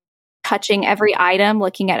of touching every item,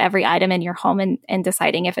 looking at every item in your home and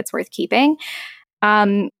deciding if it's worth keeping.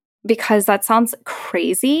 Because that sounds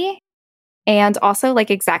crazy and also like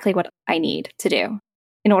exactly what I need to do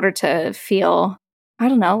in order to feel, I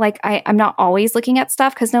don't know, like I'm not always looking at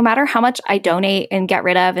stuff because no matter how much I donate and get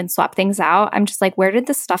rid of and swap things out, I'm just like, where did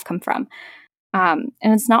this stuff come from? And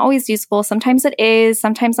it's not always useful. Sometimes it is.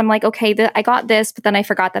 Sometimes I'm like, okay, I got this, but then I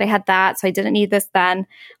forgot that I had that. So I didn't need this then.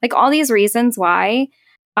 Like all these reasons why.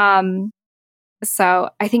 So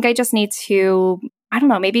I think I just need to, I don't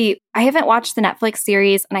know, maybe I haven't watched the Netflix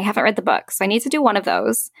series and I haven't read the book. So I need to do one of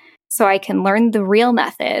those so I can learn the real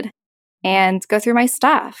method and go through my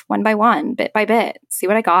stuff one by one, bit by bit, see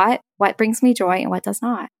what I got, what brings me joy and what does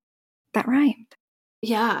not. That rhymed.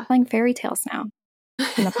 Yeah. I'm playing fairy tales now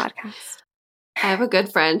in the podcast. I have a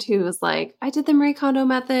good friend who was like, I did the Marie Kondo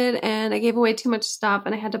method and I gave away too much stuff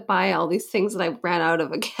and I had to buy all these things that I ran out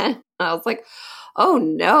of again. And I was like, oh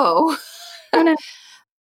no. Oh no.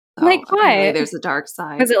 So like apparently what? there's a dark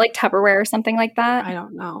side. Was it like Tupperware or something like that? I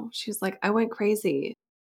don't know. She was like, I went crazy.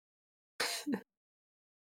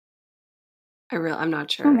 I'm not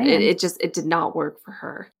sure. Oh, It did not work for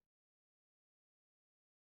her.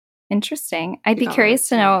 Interesting. I'd be curious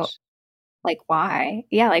to know like why.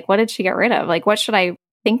 Yeah, like what did she get rid of? Like what should I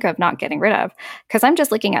think of not getting rid of? Because I'm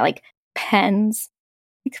just looking at like pens.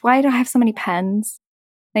 Like why do I have so many pens?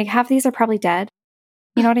 Like half these are probably dead.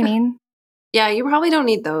 You know what I mean? Yeah, you probably don't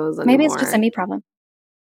need those anymore. Maybe it's just a me problem.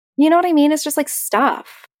 You know what I mean? It's just like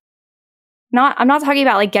stuff. I'm not talking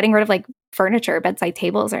about like getting rid of like furniture, bedside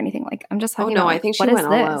tables or anything. Like I'm just talking about I think she went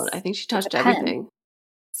all out. I think she touched everything.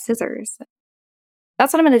 Scissors.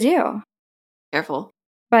 That's what I'm going to do. Careful.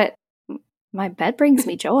 But my bed brings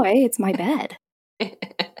me joy. It's my bed.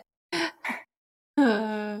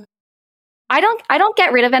 I don't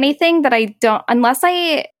get rid of anything that I don't, unless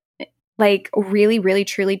I like really, really,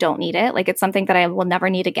 truly don't need it. Like it's something that I will never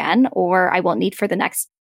need again, or I won't need for the next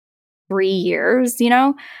 3 years, you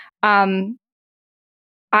know?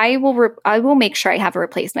 I will make sure I have a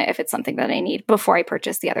replacement if it's something that I need before I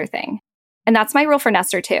purchase the other thing. And that's my rule for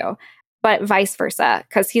Nestor too, but vice versa.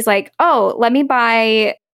 Cause he's like, oh, let me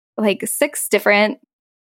buy like 6 different,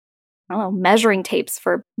 I don't know, measuring tapes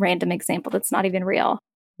for random example that's not even real.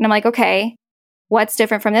 And I'm like, okay, what's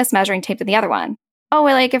different from this measuring tape than the other one? Oh,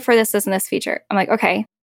 I like it for this and this feature. I'm like, okay,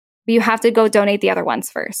 But you have to go donate the other ones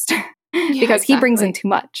first Yeah, because he brings in exactly. too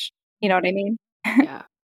much. You know what I mean? Yeah.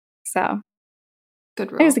 So Good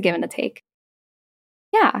there's a rule. give and a take.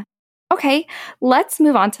 Yeah. Okay. Let's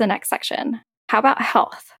move on to the next section. How about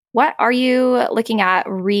health? What are you looking at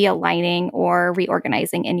realigning or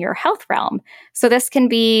reorganizing in your health realm? So this can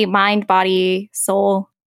be mind, body, soul,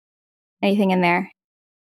 anything in there.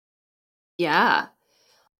 Yeah.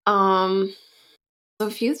 So a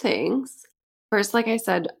few things. First, like I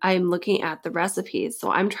said, I'm looking at the recipes. So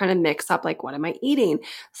I'm trying to mix up like what am I eating?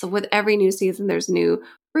 So with every new season, there's new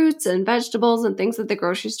fruits and vegetables and things at the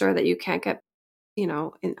grocery store that you can't get,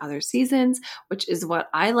 in other seasons, which is what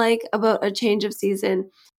I like about a change of season.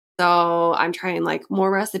 So I'm trying like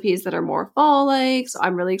more recipes that are more fall like. So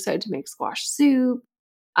I'm really excited to make squash soup.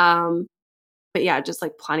 Um, but yeah, just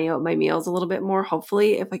like planning out my meals a little bit more,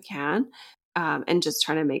 hopefully, if I can. And just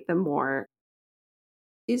trying to make them more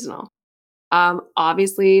seasonal.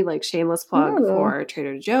 Obviously, like shameless plug Ooh. for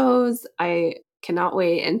Trader Joe's. I cannot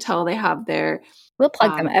wait until they have their We'll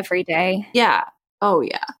plug them um every day. yeah. Oh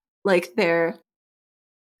yeah. Like their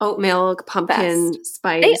oat milk, Best. pumpkin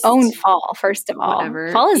They own spiced, fall, first of all.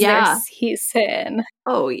 whatever. Fall is their Yeah. season.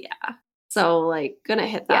 Oh yeah. So like gonna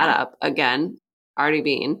hit that Yeah. up again. Already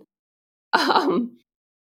been. Um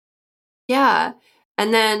yeah.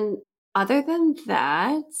 And then other than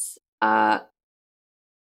that, uh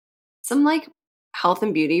some like health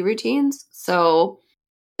and beauty routines. So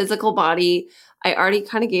physical body, I already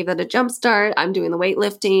kind of gave that a jump start. I'm doing the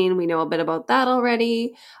weightlifting. We know a bit about that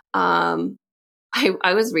already. Um,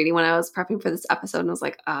 I was reading when I was prepping for this episode and I was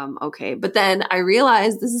like, okay. But then I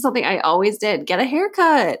realized this is something I always did. Get a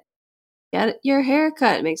haircut. Get your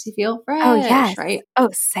haircut. It makes you feel Oh, fresh, yes. right? Oh,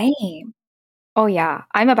 same. Oh, yeah.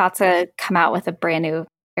 I'm about to come out with a brand new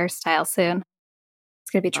hairstyle soon.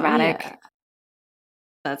 It's going to be Oh dramatic. yeah.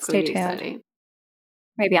 That's gonna Stay be tuned. exciting.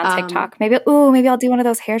 Maybe on Um, TikTok. Maybe I'll do one of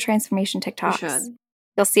those hair transformation you TikToks. should.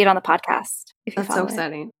 You'll see it on the podcast if you That's so follow it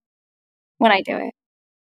exciting. when I do it.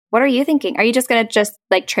 What are you thinking? Are you just going to just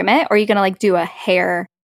like trim it or are you going to like do a hair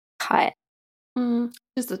cut?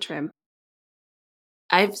 Just a trim.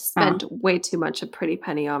 I've Oh. spent way too much of pretty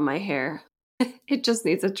penny on my hair. It just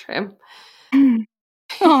needs a trim.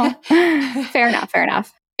 Oh. Fair enough. Fair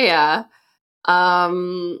enough. Yeah.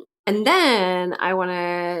 And then I want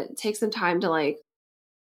to take some time to like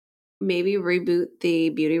maybe reboot the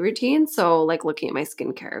beauty routine. So like looking at my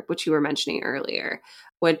skincare, which you were mentioning earlier,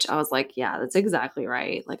 which I was like, yeah, that's exactly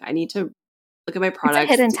right. Like I need to look at my It's a products,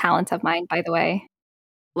 hidden talent of mine, by the way.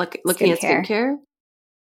 looking at Skincare. skincare.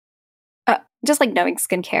 Just like knowing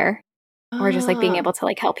skincare or just like being Ah, able to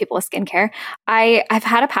like help people with skincare. I've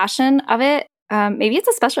had a passion of it. Maybe it's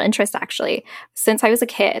a special interest actually since I was a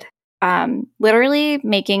kid. Literally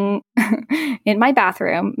making in my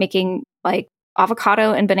bathroom, making like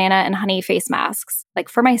avocado and banana and honey face masks, like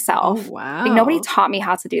for oh myself. Like nobody wow. taught me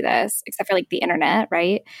how to do this except for like the internet,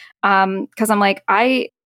 right? Because I'm like, I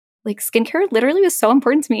like skincare literally was so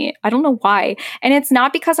important to me. I don't know why. And it's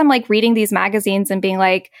not because I'm like reading these magazines and being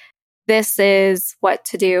like, this is what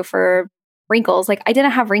to do for wrinkles. Like I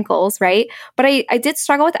didn't have wrinkles, right? But I did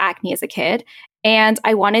struggle with acne as a kid and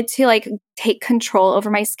I wanted to like take control over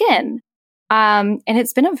my skin. And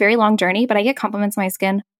it's been a very long journey, but I get compliments on my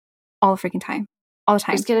skin all the freaking time, all the Your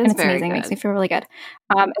time. skin And is it's very amazing. It makes me good. feel really good.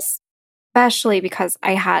 Especially because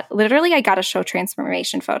I got to show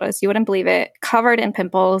transformation photos. You wouldn't believe it. Covered in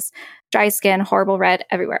pimples, dry skin, horrible red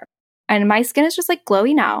everywhere. And my skin is just like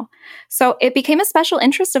glowy now. So it became a special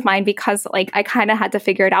interest of mine because like I kind of had to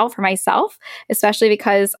figure it out for myself, especially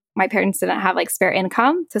because my parents didn't have like spare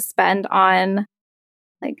income to spend on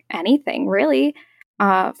like anything really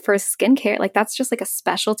for skincare. Like that's just like a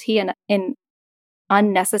specialty and in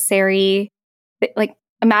unnecessary. Like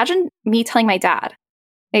imagine me telling my dad,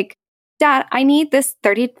 like, Dad, I need this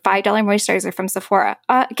 $35 moisturizer from Sephora.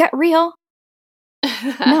 Get real.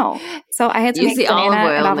 No. So I had to Use make the olive banana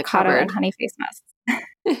and oil in the avocado and cupboard. honey face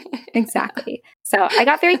masks. Exactly. So I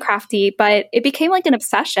got very crafty, but it became like an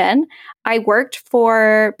obsession. I worked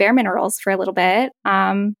for Bare Minerals for a little bit.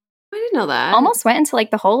 I didn't know that. Almost went into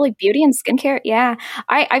like the whole like beauty and skincare. Yeah.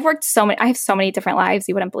 I've worked I have so many different lives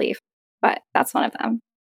you wouldn't believe, but that's one of them.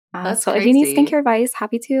 That's So if you need crazy. skincare advice,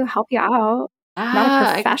 happy to help you out. Not a Ah, I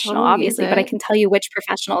could professional, totally use obviously, but I it. can tell you which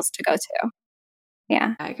professionals to go to.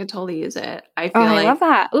 Yeah. I could totally use it. I Oh, feel I love like,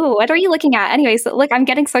 that. Ooh, what are you looking at? Anyways, look, I'm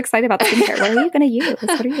getting so excited about the skincare. What are you going to use?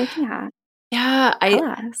 What are you looking at? yeah, Tell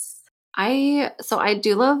us. I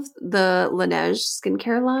do love the Laneige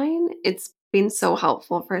skincare line. It's been so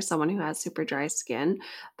helpful for someone who has super dry skin,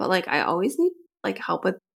 but like I always need like help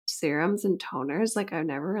with serums and toners. Like I'm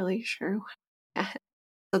never really sure what to get.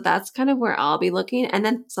 So that's kind of where I'll be looking. And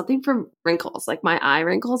then something for wrinkles. Like my eye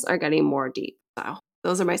wrinkles are getting more deep. So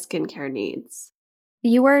those are my skincare needs.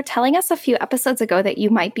 You were telling us a few episodes ago that you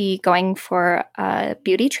might be going for a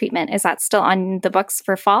beauty treatment. Is that still on the books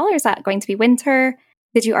for fall, or is that going to be winter?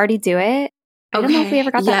 Did you already do it? I don't know if we Okay.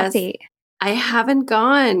 ever got that Yes. update. I haven't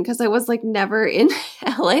gone because I was like never in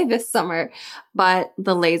LA this summer. But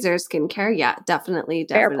the laser skincare, yeah, definitely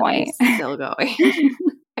Fair point. still going.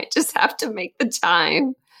 I just have to make the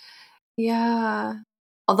time. Yeah.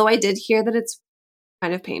 Although I did hear that it's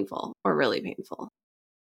kind of painful or really painful.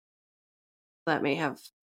 That may have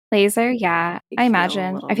Laser, yeah, me I feel a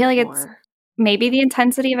imagine. little I feel bit like it's more. maybe the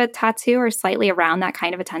intensity of a tattoo or slightly around that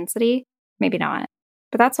kind of intensity. Maybe not.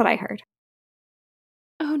 But that's what I heard.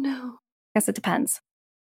 Oh no. Guess it depends.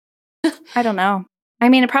 I don't know. I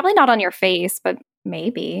mean, probably not on your face, but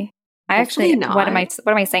maybe. I Hopefully actually, not. what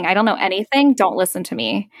am I saying? I don't know anything. Don't listen to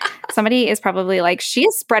me. Somebody is probably like, she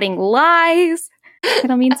is spreading lies. I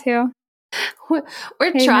don't mean to. We're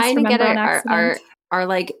Hey, trying to get misremember on accident. our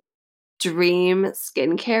like dream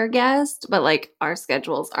skincare guest, but like our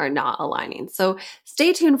schedules are not aligning. So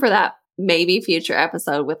stay tuned for that maybe future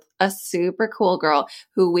episode with a super cool girl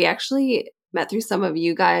who we actually met through some of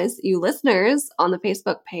you guys, you listeners on the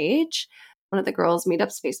Facebook page. One of the girls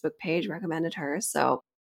meetups Facebook page recommended her. So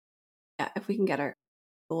yeah, if we can get her,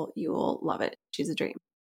 you'll love it. She's a dream.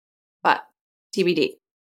 But TBD.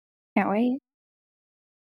 Can't wait.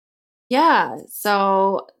 Yeah.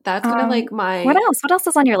 So that's kind of like What my else? What else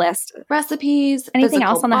is on your list? recipes, Anything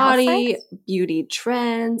else physical on the health side? body, beauty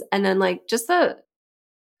trends, and then like just the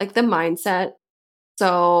mindset.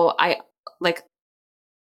 So like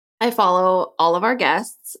I follow all of our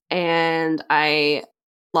guests and I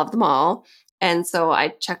love them all. And so I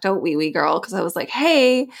checked out Wee Wee Girl because I was like,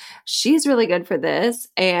 hey, she's really good for this.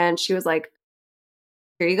 And she was like,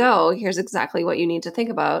 here you go. Here's exactly what you need to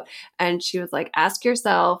think about. And she was like, ask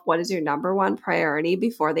yourself, what is your number one priority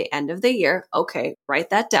before the end of the year? Okay,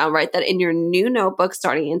 write that down. Write that in your new notebook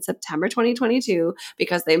starting in September 2022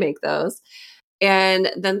 because they make those.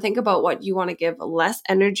 And then think about what you want to give less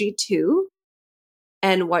energy to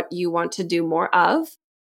and what you want to do more of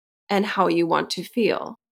and how you want to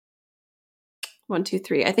feel. 1, 2,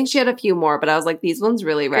 3. I think she had a few more, but I was like, these ones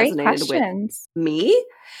really Great resonated with questions. me.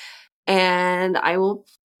 And I will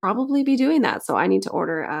probably be doing that. So I need to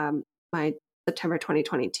order my September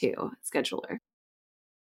 2022 scheduler.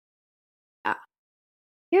 Yeah.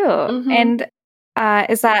 Cute. Mm-hmm. And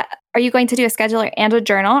are you going to do a scheduler and a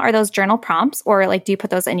journal? Are those journal prompts, or like do you put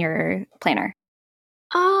those in your planner?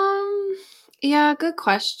 Yeah, good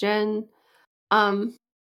question. Um,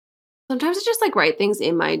 Sometimes I just like write things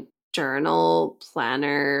in my journal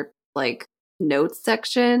planner, like notes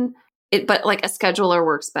section. But like a scheduler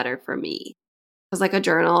works better for me. Because like a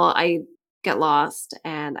journal, I get lost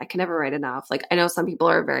and I can never write enough. Like I know some people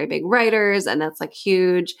are very big writers and that's like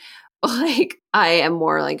huge. Like I am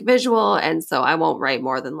more like visual and so I won't write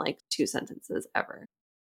more than like 2 sentences ever.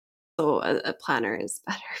 So a planner is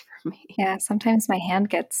better for me. Yeah, sometimes my hand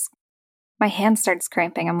starts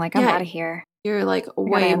cramping. I'm like, I'm Yeah, out of here. you're like I gotta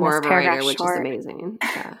way end more this of a paragraph writer, which is short. amazing.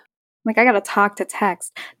 Yeah. Like I gotta talk to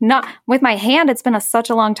text. Not with my hand. It's been such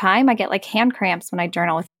a long time. I get like hand cramps when I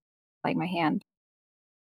journal with like my hand.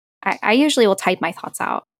 I usually will type my thoughts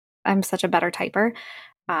out. I'm such a better typer.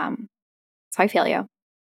 So I feel you.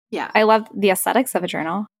 Yeah, I love the aesthetics of a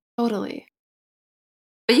journal. totally.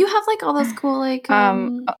 But you have like all those cool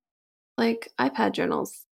Um, like iPad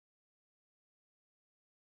journals.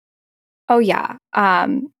 oh yeah.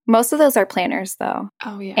 Most of those are planners though.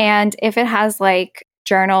 Oh yeah. And if it has like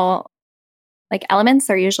journal like elements,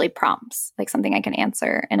 are usually prompts, like something I can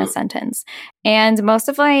answer in a sentence. And most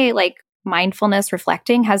of my like mindfulness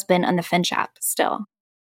reflecting has been on the Finch app still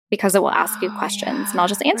because it will ask you Oh questions and I'll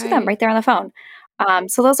just yeah, answer them right. right there on the phone.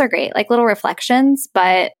 So those are great, like little reflections.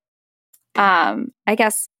 But I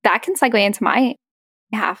guess that can segue into my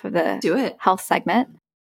half of the Do it. health segment.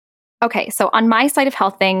 Okay, so on my side of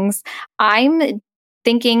health things, I'm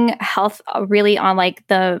thinking health really on like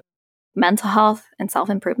the mental health and self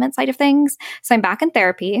improvement side of things. So I'm back in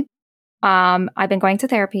therapy. I've been going to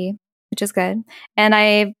therapy, which is good, and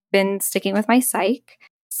I've been sticking with my psych.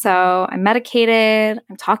 So I'm medicated.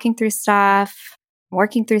 I'm talking through stuff,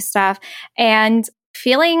 working through stuff, and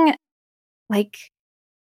like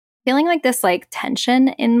feeling like this like tension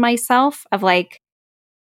in myself of like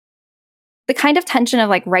the kind of tension of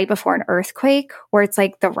like right before an earthquake where it's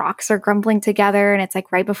like the rocks are grumbling together and it's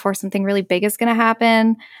like right before something really big is going to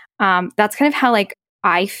happen. That's kind of how like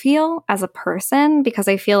I feel as a person because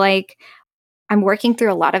I feel like I'm working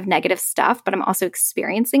through a lot of negative stuff, but I'm also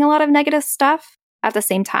experiencing a lot of negative stuff. at the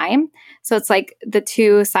same time. So it's like the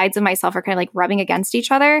two sides of myself are kind of like rubbing against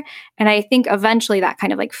each other. And I think eventually that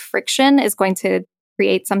kind of like friction is going to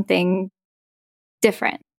create something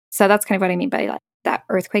different. So that's kind of what I mean by that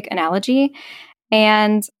earthquake analogy.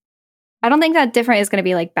 And I don't think that different is going to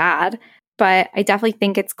be like bad, but I definitely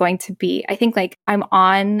think it's going to be, I think like I'm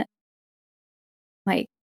on like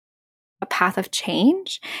a path of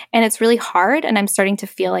change and it's really hard. And I'm starting to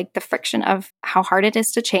feel like the friction of how hard it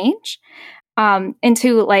is to change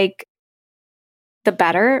into like the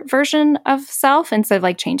better version of self instead of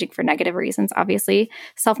like changing for negative reasons. Obviously,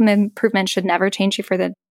 self-improvement should never change you for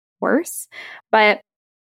the worse. But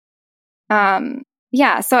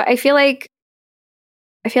yeah, so I feel like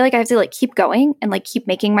I have to like keep going and like keep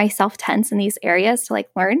making myself tense in these areas to like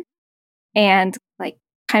learn and like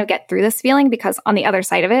kind of get through this feeling, because on the other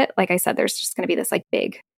side of it, like I said, there's just going to be this like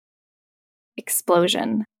big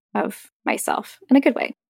explosion of myself in a good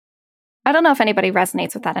way. I don't know if anybody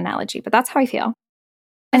resonates with that analogy, but that's how I feel.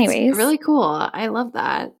 That's anyways, really cool. I love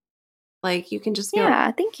that. Like you can just feel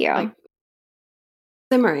yeah, thank you. like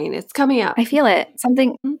simmering. It's coming up. I feel it.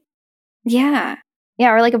 Something, Mhm. yeah.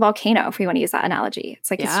 Yeah, or like a volcano, if we want to use that analogy.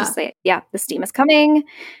 It's like, it's Yeah. just like, yeah, the steam is coming.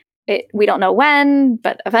 We don't know when,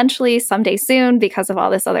 but eventually, someday soon, because of all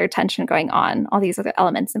this other tension going on, all these other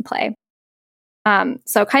elements in play.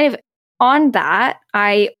 So kind of on that,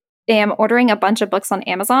 I am ordering a bunch of books on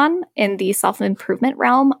Amazon in the self-improvement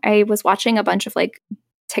realm. I was watching a bunch of like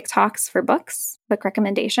TikToks for books, book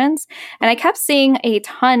recommendations, and I kept seeing a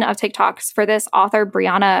ton of TikToks for this author,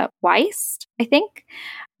 Brianna Weist, I think.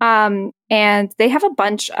 And they have a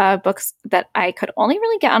bunch of books that I could only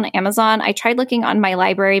really get on Amazon. I tried looking on my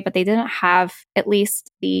library, but they didn't have at least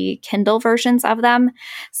the Kindle versions of them.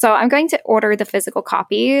 So I'm going to order the physical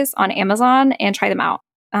copies on Amazon and try them out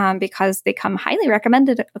because they come highly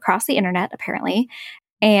recommended across the internet, apparently.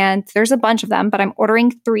 And there's a bunch of them, but I'm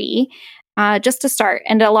ordering 3 just to start.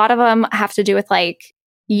 And a lot of them have to do with like,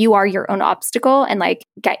 you are your own obstacle and like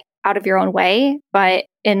get out of your own way, but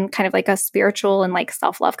in kind of like a spiritual and like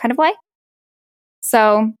self-love kind of way.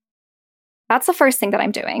 So that's the first thing that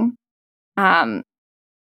I'm doing.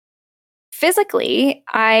 Physically,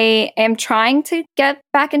 I am trying to get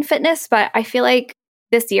back in fitness, but I feel like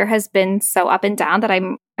this year has been so up and down that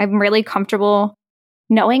I'm really comfortable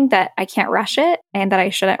knowing that I can't rush it and that I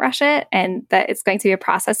shouldn't rush it and that it's going to be a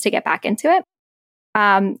process to get back into it.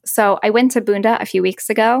 So I went to Bunda a few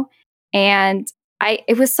weeks ago and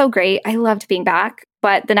it was so great. I loved being back.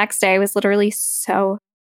 But the next day I was literally so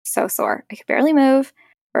sore. I could barely move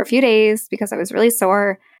for a few days because I was really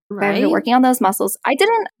sore. I've been Right? working on those muscles. I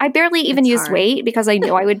barely even It's used hard. weight because I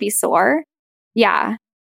knew I would be sore. Yeah.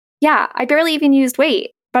 Yeah. I barely even used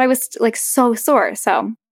weight, but I was like so sore.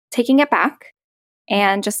 So taking it back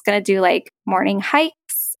and just going to do like morning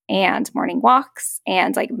hikes and morning walks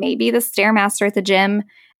and like maybe the Stairmaster at the gym.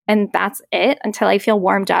 And that's it until I feel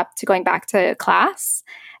warmed up to going back to class.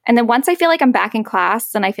 And then once I feel like I'm back in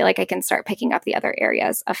class, then I feel like I can start picking up the other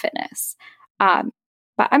areas of fitness.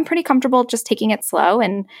 But I'm pretty comfortable just taking it slow.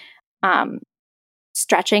 And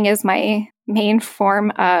stretching is my main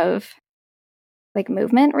form of like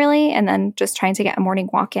movement, really. And then just trying to get a morning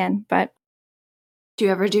walk in. But Do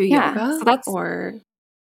you ever do yeah, yoga so that's, or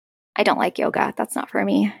I don't like yoga. That's not for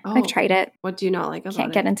me. I've tried it. what do you not like Can't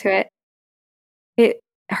about get it? into it. It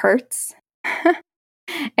hurts.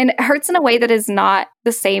 And it hurts in a way that is not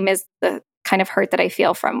the same as the kind of hurt that I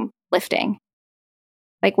feel from lifting.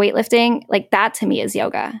 Like weightlifting, like that to me is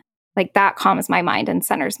yoga. Like that calms my mind and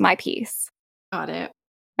centers my peace. Got it.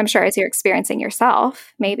 I'm sure as you're experiencing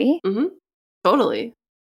yourself, maybe. Mm-hmm. Totally.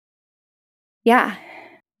 Yeah.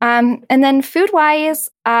 And then food wise,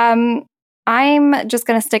 I'm just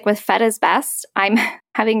going to stick with fed is best. I'm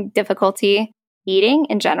having difficulty eating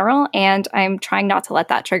in general, and I'm trying not to let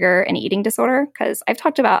that trigger an eating disorder because I've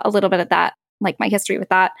talked about a little bit of that, like my history with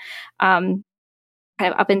that, kind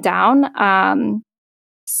of up and down.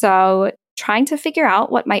 So trying to figure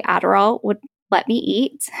out what my Adderall would let me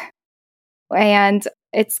eat. And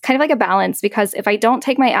it's kind of like a balance because if I don't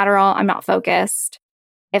take my Adderall, I'm not focused.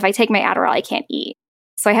 If I take my Adderall, I can't eat.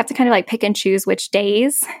 So I have to kind of like pick and choose which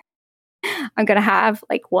days I'm going to have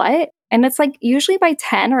like what. And it's like usually by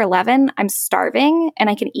 10 or 11, I'm starving and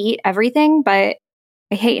I can eat everything, but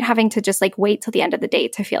I hate having to just like wait till the end of the day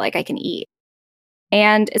to feel like I can eat.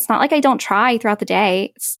 And it's not like I don't try throughout the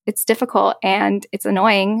day. It's difficult and it's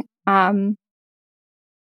annoying. And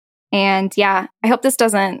yeah, I hope this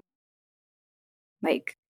doesn't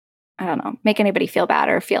like, I don't know, make anybody feel bad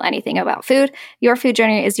or feel anything about food. Your food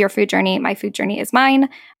journey is your food journey. My food journey is mine.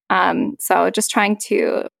 So just trying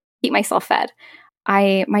to keep myself fed.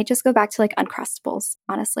 I might just go back to like Uncrustables,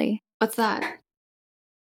 honestly. What's that?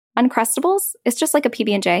 Uncrustables. It's just like a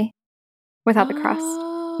PB&J without the crust.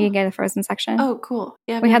 You can get a frozen section. Oh, cool.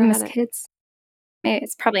 Yeah, we had them as kids.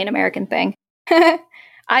 It's probably an American thing.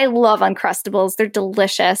 I love Uncrustables. They're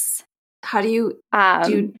delicious. How do you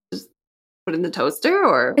just put it in the toaster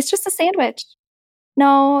or? It's just a sandwich.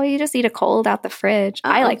 No, you just eat it cold out the fridge.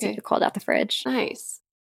 I like to okay. eat it cold out the fridge. Nice.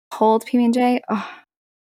 Cold PB&J. Oh,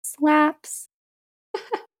 slaps.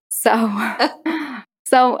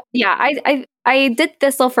 So yeah, I did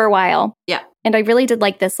Thistle for a while. Yeah. And I really did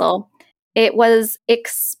like Thistle. It was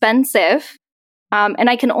expensive. And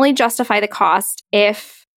I can only justify the cost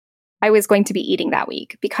if I was going to be eating that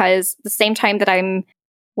week, because the same time that I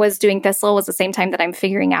was doing Thistle was the same time that I'm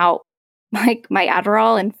figuring out like my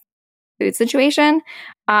Adderall and food situation.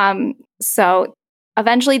 So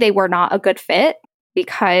eventually they were not a good fit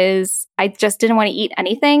because I just didn't want to eat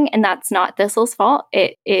anything. And that's not Thistle's fault.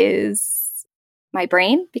 It is my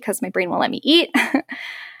brain, because my brain won't let me eat.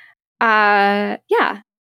 Yeah.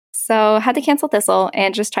 So had to cancel Thistle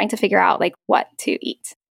and just trying to figure out like what to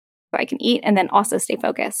eat so I can eat and then also stay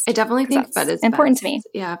focused. I definitely think fed is important best. to me.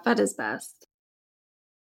 Yeah, fed is best.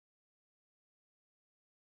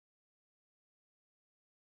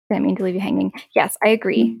 Didn't mean to leave you hanging. Yes, I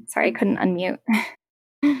agree. Sorry, I couldn't unmute.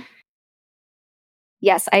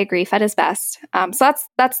 Yes, I agree. Fed is best. So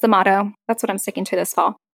that's the motto. That's what I'm sticking to this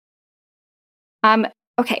fall.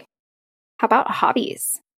 Okay. How about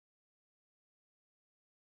hobbies?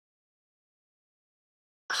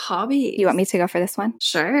 Hobbies. You want me to go for this one?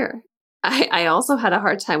 Sure. I also had a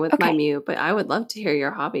hard time with my mute, but I would love to hear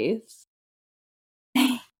your hobbies.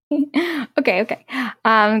 Okay.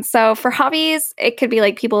 So for hobbies, it could be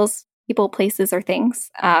like people, places, or things.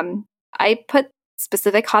 I put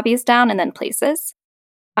specific hobbies down and then places.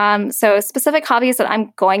 So specific hobbies that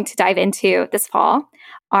I'm going to dive into this fall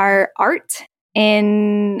are art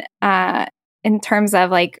in terms of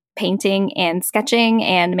like painting and sketching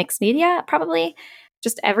and mixed media, probably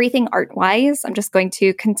just everything art-wise. I'm just going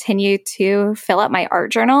to continue to fill up my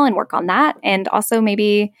art journal and work on that, and also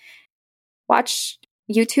maybe watch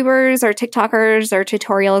YouTubers or TikTokers or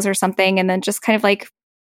tutorials or something, and then just kind of like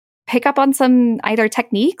pick up on some either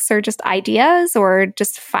techniques or just ideas, or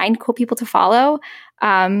just find cool people to follow.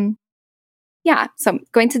 Yeah, so I'm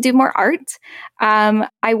going to do more art.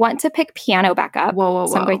 I want to pick piano back up. Whoa.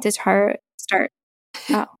 So I'm going to start.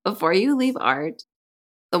 Oh. Before you leave art,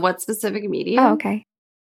 what specific medium? Oh, okay.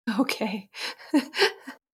 Okay.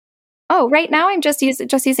 Oh, right now I'm just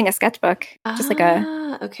using a sketchbook, just like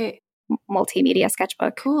a multimedia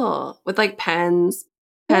sketchbook. Cool. With like pens,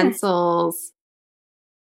 pencils.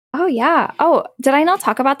 Oh yeah. Oh, did I not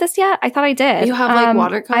talk about this yet? I thought I did. You have like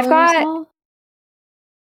watercolors?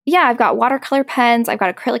 I've got watercolor pens. I've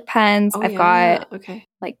got acrylic pens. I've got okay.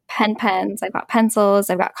 like pens. I've got pencils.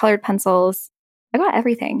 I've got colored pencils. I got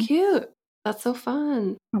everything. Cute. That's so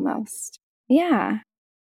fun. Almost. Yeah.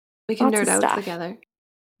 We can nerd out together.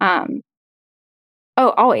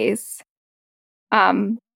 Always.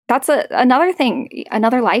 That's another thing,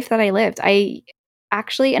 another life that I lived. I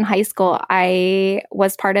actually, in high school, I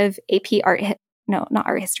was part of AP Art. No, not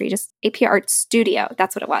art history, just AP Art Studio.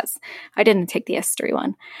 That's what it was. I didn't take the history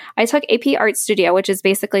one. I took AP Art Studio, which is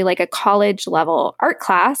basically like a college level art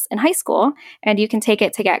class in high school, and you can take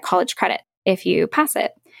it to get college credit if you pass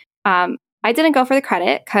it. I didn't go for the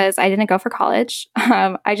credit because I didn't go for college.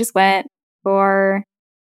 I just went for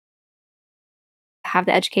have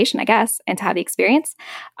the education, I guess, and to have the experience.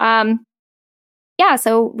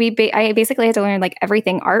 So I basically had to learn like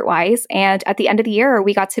everything art-wise. And at the end of the year,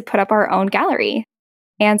 we got to put up our own gallery.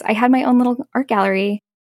 And I had my own little art gallery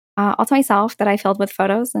all to myself that I filled with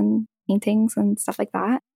photos and paintings and stuff like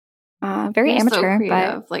that. Very amateur, so creative.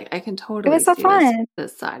 But like I can totally it was so fun.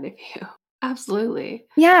 This side of you. Absolutely.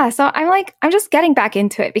 Yeah. So I'm just getting back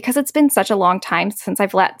into it because it's been such a long time since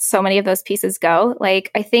I've let so many of those pieces go. Like,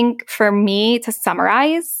 I think for me to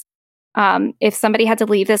summarize, if somebody had to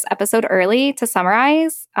leave this episode early to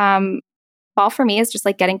summarize, fall for me is just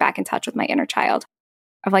like getting back in touch with my inner child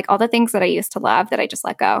of like all the things that I used to love that I just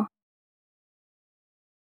let go.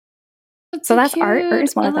 That's cute. Art. Art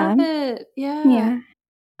is one of them. It. Yeah.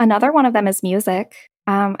 Another one of them is music.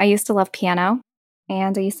 I used to love piano,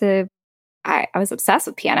 and I was obsessed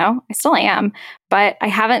with piano. I still am, but I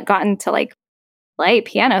haven't gotten to like play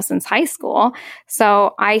piano since high school.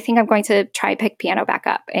 So I think I'm going to try pick piano back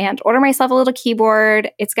up and order myself a little keyboard.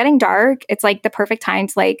 It's getting dark. It's like the perfect time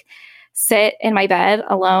to like sit in my bed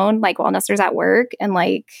alone, like while Nestor's at work, and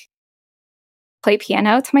like play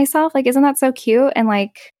piano to myself. Like, isn't that so cute? And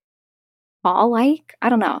like fall like, I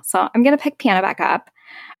don't know. So I'm going to pick piano back up.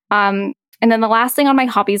 And then the last thing on my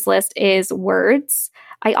hobbies list is words.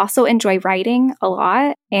 I also enjoy writing a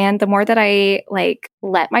lot. And the more that I like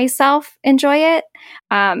let myself enjoy it,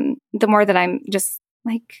 the more that I'm just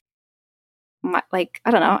like,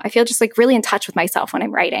 I don't know, I feel just like really in touch with myself when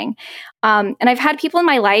I'm writing. And I've had people in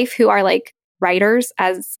my life who are like writers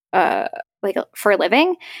as like for a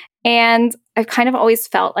living. And I've kind of always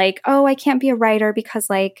felt like, oh, I can't be a writer because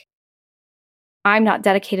like I'm not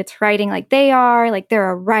dedicated to writing like they are. Like they're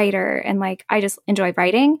a writer and like I just enjoy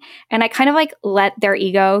writing. And I kind of like let their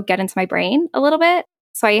ego get into my brain a little bit.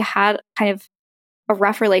 So I had kind of a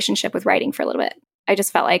rough relationship with writing for a little bit. I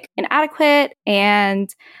just felt like inadequate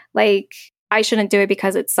and like I shouldn't do it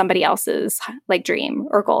because it's somebody else's like dream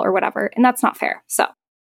or goal or whatever. And that's not fair. So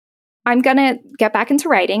I'm going to get back into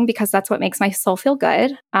writing because that's what makes my soul feel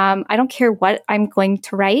good. I don't care what I'm going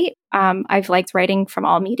to write. I've liked writing from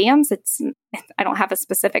all mediums. I don't have a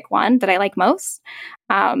specific one that I like most.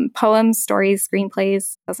 Poems, stories,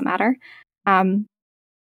 screenplays, doesn't matter. So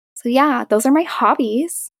yeah, those are my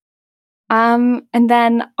hobbies. And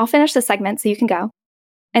then I'll finish the segment so you can go.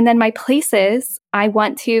 And then my places, I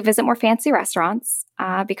want to visit more fancy restaurants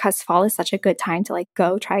because fall is such a good time to like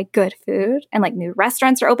go try good food and like new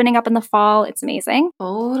restaurants are opening up in the fall. It's amazing.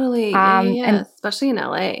 Totally. Yeah. And Especially in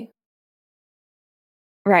LA.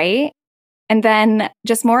 right. And then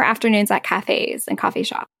just more afternoons at cafes and coffee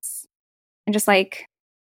shops and just like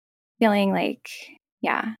feeling like,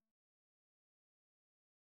 yeah,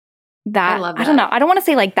 I that love I don't know. that. I don't want to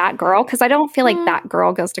say like that girl because I don't feel like that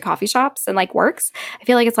girl goes to coffee shops and like works. I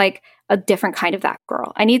feel like it's like a different kind of that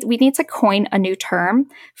girl. We need to coin a new term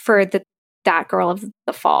for that girl of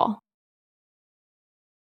the fall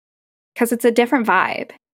because it's a different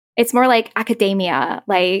vibe. It's more like academia,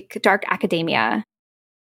 like dark academia.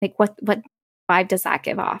 Like what vibe does that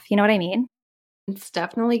give off? You know what I mean? It's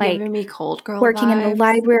definitely Like giving me cold girl working in the vibes.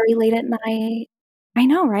 library late at night. I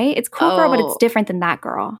know, right? It's cool girl, but it's Oh, different than that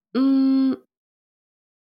girl.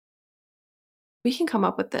 we can come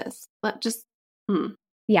up with this.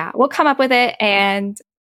 Yeah, we'll come up with it, and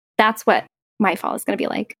that's what my fall is going to be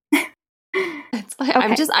like. It's like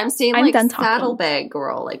Okay, I'm seeing I'm like done talking. saddlebag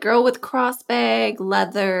girl, like girl with cross bag,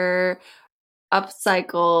 leather,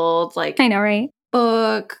 upcycled, like I know, right?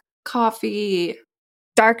 book, coffee.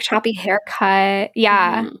 Dark choppy haircut.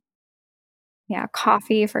 Yeah. Mhm. Yeah,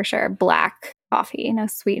 coffee for sure. Black coffee, no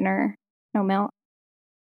sweetener, no milk.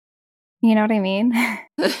 You know what I mean?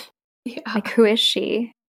 Yeah. Like, who is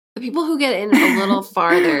she? The people who get in a little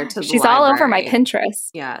farther to the She's all over my library. Pinterest.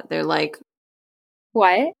 Yeah, they're like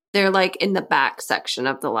What? in the back section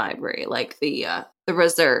of the library, like the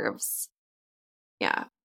reserves. Yeah.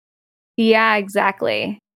 Yeah,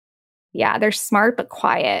 exactly. Yeah, they're smart but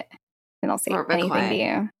quiet. They don't say Smart but anything to quiet.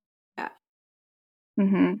 you. Yeah.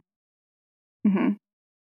 Mm-hmm.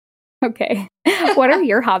 Mm-hmm. Okay. What are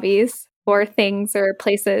your hobbies or things or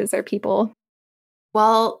places or people?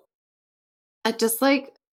 Well, I just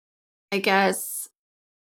like I guess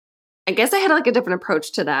I had like a different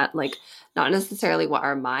approach to that. Like not necessarily what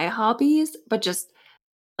are my hobbies, but just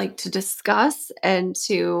like to discuss and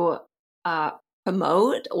to uh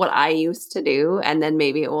promote what I used to do. And then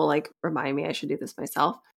maybe it will like remind me I should do this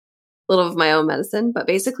myself. A little of my own medicine. But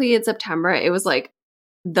basically in September, it was like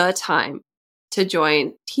the time to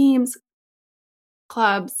join teams,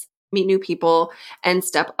 clubs, meet new people, and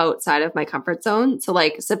step outside of my comfort zone. So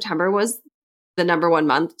like September was the number one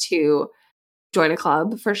month to join a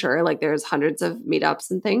club for sure. Like there's hundreds of meetups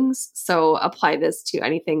and things. So apply this to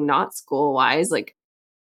anything not school wise, like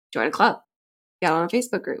join a club, get on a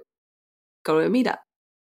Facebook group, go to a meetup.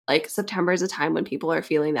 Like September is a time when people are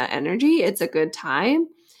feeling that energy. It's a good time.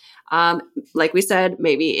 Like we said,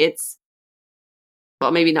 maybe it's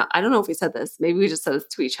well, maybe not. I don't know if we said this. Maybe we just said this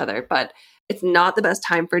to each other, but it's not the best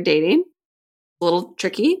time for dating. A little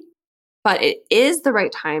tricky, but it is the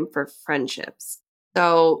right time for friendships.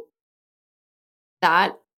 So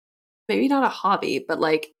that maybe not a hobby, but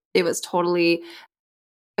like it was totally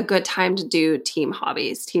a good time to do team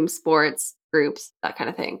hobbies, team sports, groups, that kind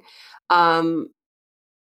of thing. Um,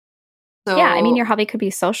 Yeah, I mean, your so hobby could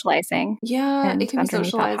be socializing. yeah, it And can be underneath that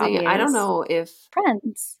socializing. hobby I don't is know if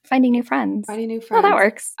friends, finding new friends. finding new Oh, that friends.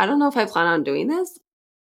 works. I don't know if I plan on doing this,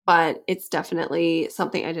 but it's definitely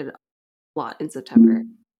something I did a lot in September.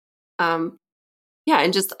 Um, yeah,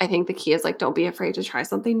 and just I think the key is like don't be afraid to try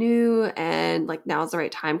something new and like now's the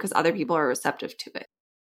right time because other people are receptive to it.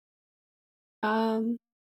 Um,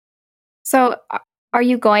 So are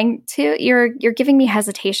you going to you're giving me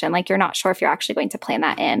hesitation, like you're not sure if you're actually going to plan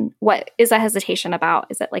that in. What is that hesitation about?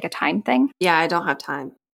 Is it like a time thing? yeah, I don't have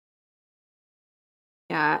time.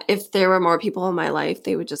 Yeah, if there were more people in my life,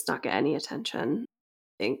 they would just not get any attention.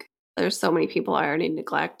 I think there's so many people I already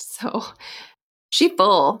neglect. So she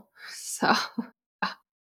full. So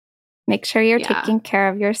Make sure you're yeah, taking care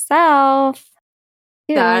of yourself.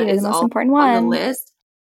 that You're the is most all important on the one. list.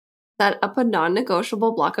 Set up a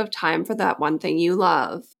non-negotiable block of time for that one thing you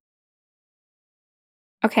love.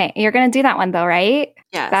 Okay, you're going to do that one though, right?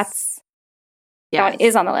 Yes. That one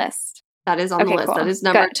is on the list. That is on the Okay, list. cool. That is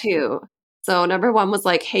number Good. 2. So number 1 was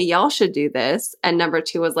like, hey, y'all should do this. And number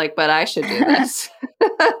 2 was like, but I should do this.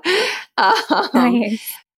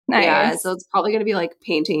 Nice. Yeah, Nice. so it's probably going to be like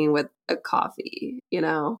painting with a coffee,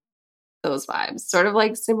 those vibes. Sort of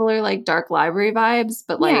like similar like dark library vibes,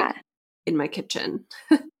 but like Yeah. in my kitchen.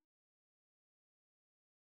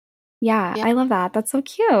 Yeah, Yeah. I love that. That's so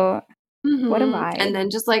cute. What a And vibe. then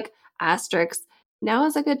just like asterisks. Now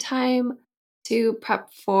is a good time to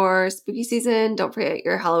prep for spooky season. Don't forget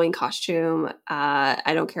your Halloween costume. I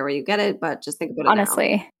don't care where you get it, but just think about it now.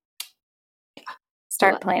 Honestly, Yeah.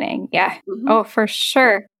 start planning. Yeah. Mhm. Oh, for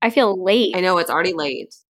sure. I feel late. I know it's already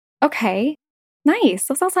late. Okay. Nice.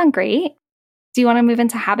 Those all sound great. Do you want to move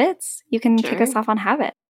into habits? You can kick us Sure. off on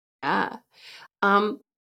habit. Yeah.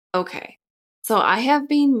 Okay. So I have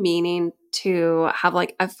been meaning to have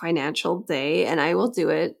like a financial day, and I will do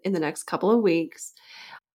it in the next couple of weeks.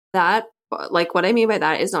 That, like, what I mean by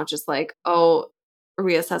that is not just like, oh,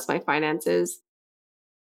 reassess my finances.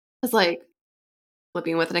 It's like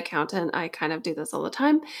flipping with an accountant. I kind of do this all the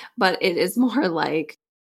time, but it is more like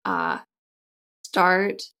uh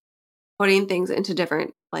start putting things into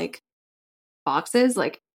different like boxes.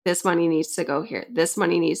 Like this money needs to go here. This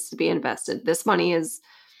money needs to be invested. This money is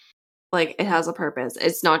like it has a purpose.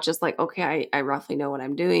 It's not just like, okay, I roughly know what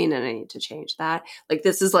I'm doing and I need to change that. Like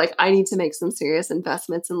this is like I need to make some serious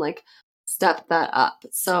investments and like step that up.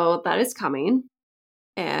 So that is coming.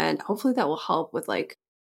 And hopefully that will help with like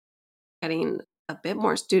getting a bit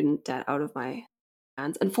more student debt out of my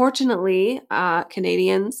hands. Unfortunately,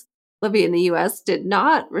 Canadians living in the US did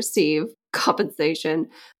not receive compensation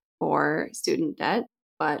for student debt,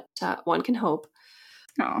 but one can hope.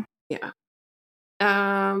 Oh. Yeah.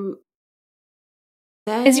 Um,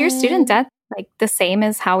 Is your student then debt like the same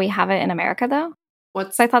as how we have it in America though? So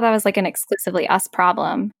what's I thought that was like an exclusively us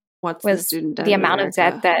problem what's the was student the debt in amount of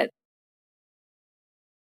debt America?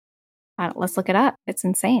 that let's look it up. It's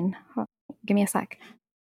insane. Give me a sec.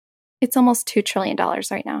 It's almost $2 trillion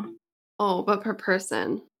right now. Oh, but per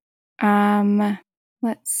person.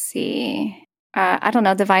 Let's see. I don't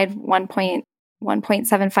know, divide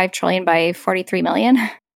 1.75 trillion by 43 million.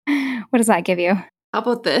 What does that give you? How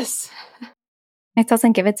about this? It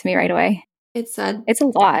doesn't give it to me right away. It said It's a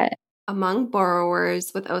lot. among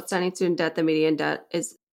borrowers with outstanding student debt, the median debt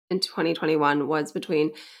is in 2021 was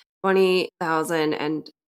between 20,000 and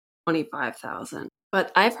 25,000.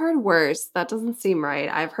 But I've heard worse. That doesn't seem right.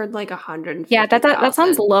 I've heard like Yeah, that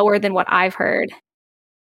sounds 150,000. lower than what I've heard.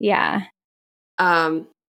 Yeah, Um,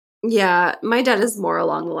 yeah, my debt is more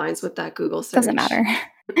along the lines with that Google search. doesn't matter.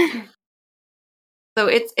 So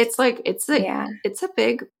it's like it's a Yeah, it's a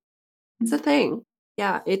big it's a thing.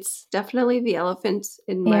 Yeah, it's definitely the elephant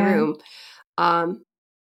in my yeah. room. Um,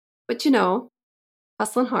 but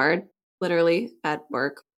hustling hard, literally at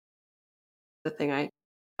work, the thing I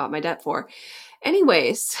got my debt for.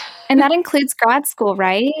 Anyways, And that includes grad school,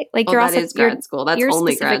 right? Like oh, that is grad school. That's you're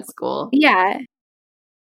only specific. grad school. Yeah,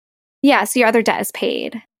 yeah. So your other debt is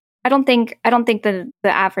paid. I don't think the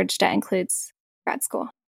average debt includes grad school.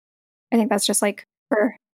 I think that's just like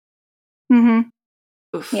for. Mm-hmm.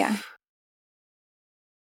 Oof. Yeah.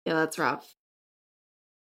 Yeah, that's rough.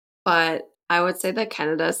 But I would say that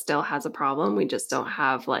Canada still has a problem. We just don't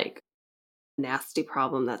have like a nasty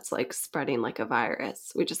problem that's like spreading like a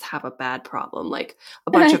virus. We just have a bad problem, like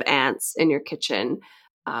a bunch of ants in your kitchen,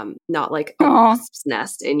 not like a Oh, wasp's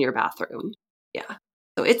nest in your bathroom. Yeah.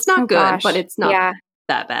 So it's not oh good, but gosh. it's not Yeah.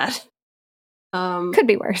 that bad. Could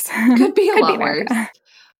be worse. Could be a Could be lot worse. America.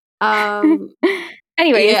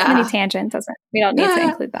 Anyways, mini Yeah. tangent doesn't. We don't need to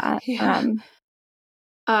include that. Yeah.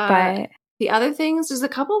 Uh, But the other things, there's a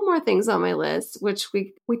couple more things on my list, which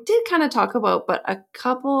we did kind of talk about, but a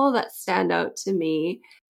couple that stand out to me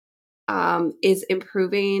is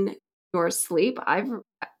improving your sleep.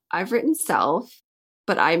 I've written self,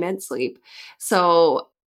 but I meant sleep. So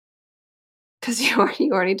because you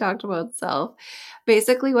already talked about self,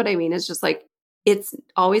 basically what I mean is just like it's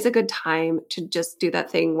always a good time to just do that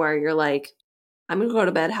thing where you're like, I'm going to go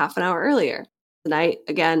to bed half an hour earlier tonight,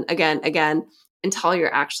 again, until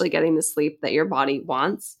you're actually getting the sleep that your body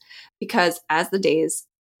wants. Because as the days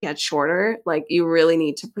get shorter, like you really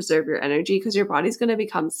need to preserve your energy because your body's going to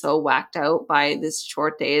become so whacked out by this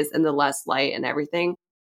short days and the less light and everything.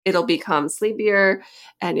 It'll become sleepier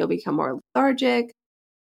and you'll become more lethargic.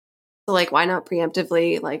 So like, why not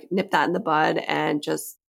preemptively like nip that in the bud and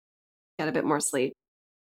just get a bit more sleep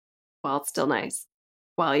while it's still nice,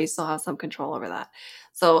 while you still have some control over that.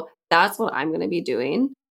 So that's what I'm going to be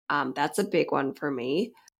doing. That's a big one for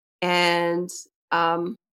me. And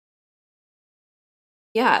um,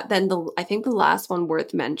 yeah, then I think the last one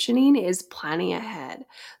worth mentioning is planning ahead.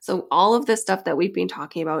 So all of this stuff that we've been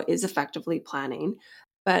talking about is effectively planning,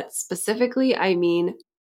 but specifically, I mean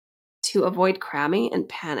to avoid cramming and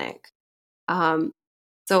panic. Um,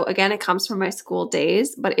 so again, it comes from my school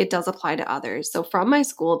days, but it does apply to others. So from my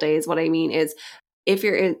school days, what I mean is if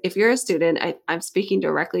you're a student, I'm speaking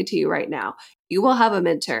directly to you right now. You will have a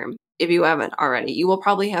midterm if you haven't already. You will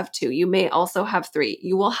probably have two. You may also have three.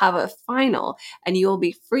 You will have a final and you will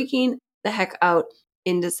be freaking the heck out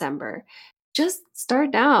in December. Just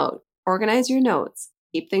start now. Organize your notes.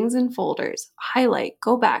 Keep things in folders. Highlight.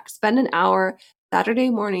 Go back. Spend an hour Saturday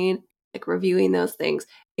morning like reviewing those things.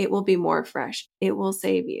 It will be more fresh. It will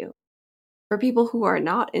save you. For people who are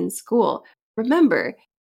not in school, remember,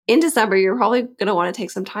 in December, you're probably going to want to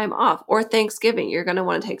take some time off, or Thanksgiving, you're going to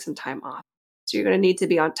want to take some time off. So you're going to need to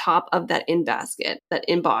be on top of that in basket, that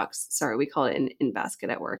inbox. Sorry, we call it an in basket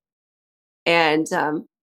at work. And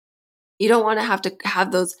you don't want to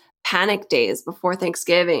have those panic days before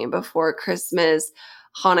Thanksgiving, before Christmas,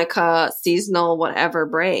 Hanukkah, seasonal, whatever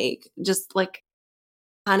break. Just like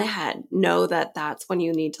plan ahead. Know that that's when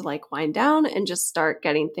you need to like wind down and just start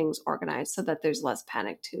getting things organized so that there's less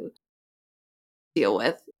panic to deal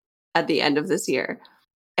with at the end of this year.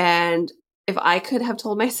 And if I could have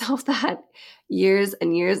told myself that years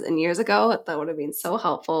and years and years ago, that would have been so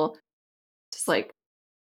helpful. Just like,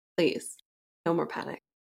 please, no more panic.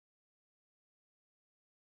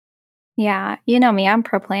 Yeah, you know me, I'm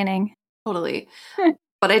pro planning. Totally.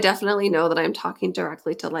 But I definitely know that I'm talking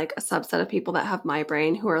directly to like a subset of people that have my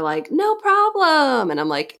brain who are like, no problem. And I'm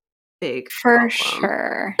like, big For problem.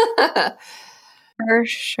 sure. For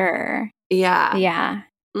sure. Yeah. Yeah.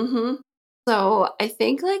 Mm-hmm. So I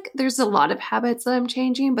think like there's a lot of habits that I'm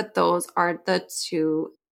changing, but those are the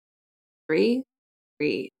three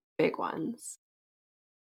big ones.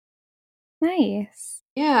 Nice.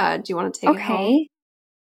 Yeah. Do you want to take it home? Okay.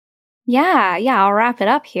 Yeah, I'll wrap it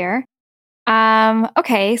up here.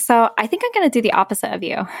 Okay, so I think I'm going to do the opposite of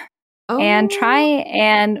you and try Oh,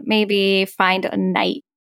 and maybe find a night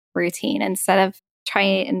routine instead of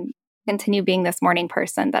trying and continue being this morning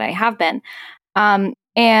person that I have been.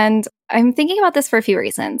 And I'm thinking about this for a few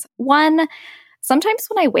reasons. One, sometimes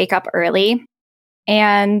when I wake up early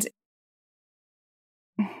and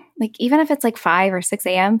like even if it's like 5 or 6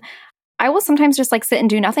 a.m., I will sometimes just like sit and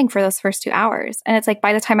do nothing for those first 2 hours. And it's like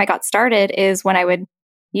by the time I got started is when I would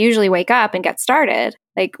usually wake up and get started.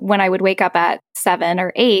 Like when I would wake up at 7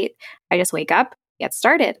 or 8, I just wake up, get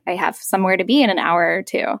started. I have somewhere to be in an hour or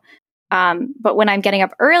two. But when I'm getting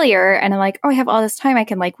up earlier and I'm like, oh, I have all this time, I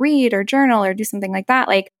can like read or journal or do something like that.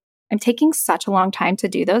 Like I'm taking such a long time to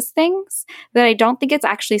do those things that I don't think it's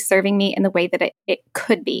actually serving me in the way that it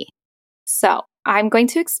could be. So I'm going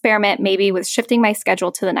to experiment maybe with shifting my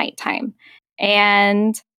schedule to the nighttime.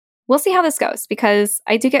 And we'll see how this goes because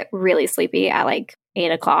I do get really sleepy at like 8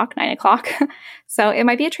 o'clock, 9 o'clock. So it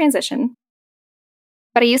might be a transition.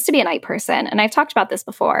 But I used to be a night person, and I've talked about this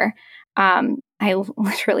before. I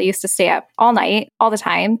literally used to stay up all night, all the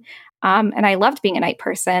time. And I loved being a night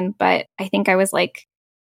person, but I think I was like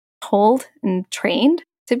told and trained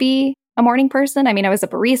to be a morning person. I mean, I was a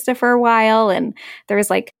barista for a while, and there was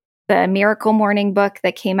like the Miracle Morning book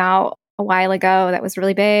that came out a while ago that was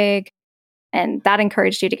really big. And that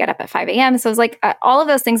encouraged you to get up at 5 a.m. So it was like all of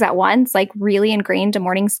those things at once, like really ingrained a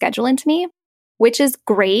morning schedule into me, which is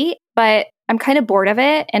great, but I'm kind of bored of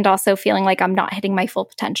it and also feeling like I'm not hitting my full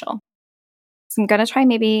potential. So I'm going to try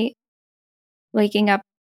maybe waking up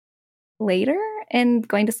later and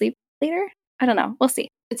going to sleep later. I don't know. We'll see.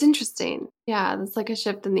 it's interesting. Yeah, that's like a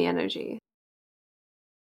shift in the energy.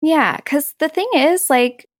 Yeah, because the thing is,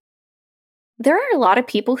 like, there are a lot of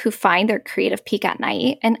people who find their creative peak at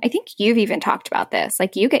night. And I think you've even talked about this.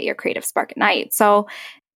 Like, you get your creative spark at night. So,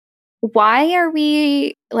 why are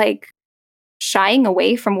we like shying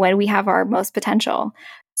away from when we have our most potential?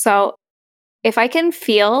 So, if I can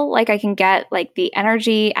feel like I can get like the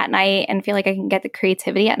energy at night and feel like I can get the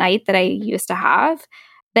creativity at night that I used to have,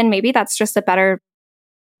 then maybe that's just a better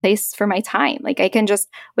place for my time. Like I can just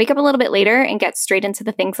wake up a little bit later and get straight into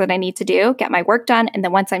the things that I need to do, get my work done. And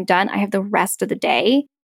then once I'm done, I have the rest of the day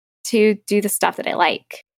to do the stuff that I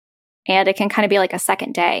like. And it can kind of be like a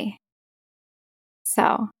second day. So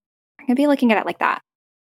I'm going to be looking at it like that.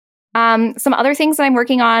 Some other things that I'm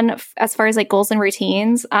working on as far as like goals and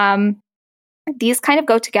routines. these kind of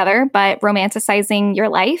go together, but romanticizing your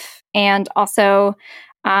life and also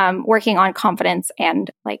working on confidence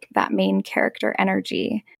and like that main character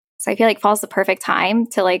energy. So I feel like fall's the perfect time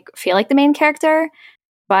to like feel like the main character,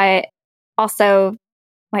 but also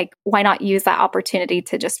like why not use that opportunity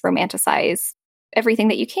to just romanticize everything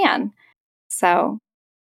that you can. So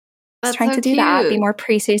just That's trying so to do that, be cute. more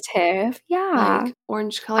appreciative. Yeah. Like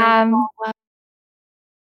orange colored Um, fall.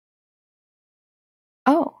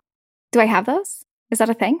 oh, do I have those? Is that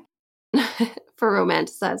a thing? For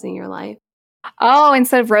romanticizing your life. Oh,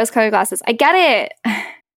 instead of rose colored glasses. I get it.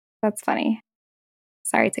 That's funny.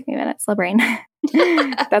 Sorry, it took me a minute. Slow brain.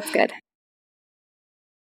 That's good.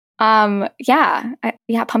 Yeah,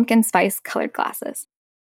 pumpkin spice colored glasses.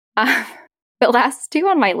 Uh, the last two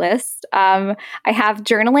on my list, I have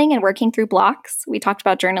journaling and working through blocks. We talked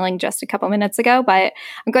about journaling just a couple minutes ago, but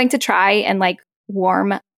I'm going to try and like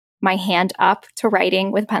warm my hand up to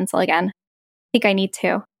writing with pencil again. I think I need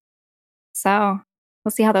to. So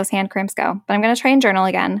we'll see how those hand cramps go. But I'm going to try and journal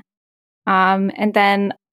again. And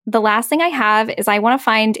then the last thing I have is I want to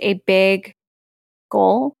find a big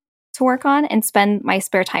goal to work on and spend my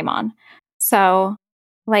spare time on. So,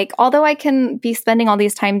 like, although I can be spending all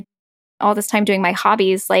this time doing my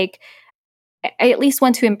hobbies, like, I at least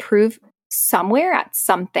want to improve somewhere at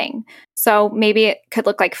something. So maybe it could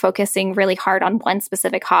look like focusing really hard on one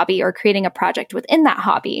specific hobby or creating a project within that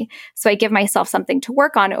hobby. So I give myself something to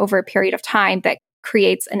work on over a period of time that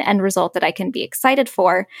creates an end result that I can be excited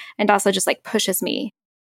for and also just like pushes me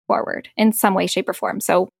forward in some way, shape, or form.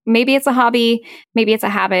 So maybe it's a hobby, maybe it's a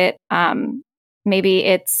habit, maybe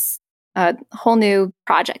it's a whole new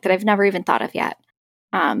project that I've never even thought of yet.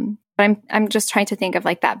 But I'm just trying to think of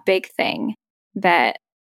like that big thing that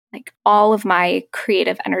like all of my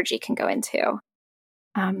creative energy can go into,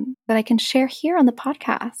 that I can share here on the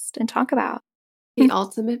podcast and talk about. The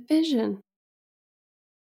ultimate vision.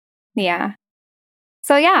 Yeah.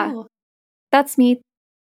 So yeah, Cool. that's me.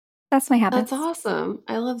 That's my habits. That's awesome.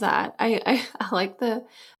 I love that. I like the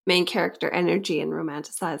main character energy and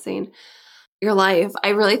romanticizing your life. I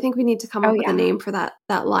really think we need to come Oh up with a yeah, name for that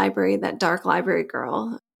library, that dark library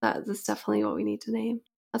girl. That's definitely what we need to name.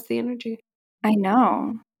 That's the energy. I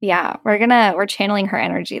know. Yeah, we're channeling her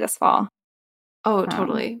energy this fall. Oh, Um,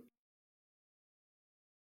 totally.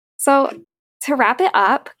 so to wrap it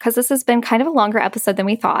up, because this has been kind of a longer episode than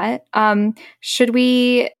we thought, should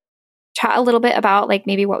we chat a little bit about like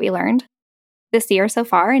maybe what we learned this year so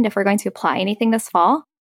far and if we're going to apply anything this fall?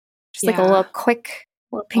 Just like a little Yeah. quick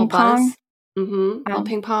little Little ping pong. buzz. Mm-hmm. Little Um,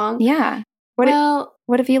 ping pong. yeah. Well,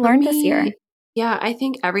 What have you for learned this year? me, yeah, I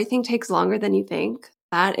think everything takes longer than you think.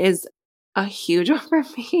 That is a huge one for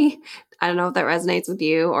me. I don't know if that resonates with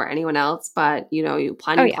you or anyone else, but you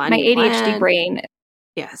plan, Oh you yeah, plan, my you ADHD plan. brain.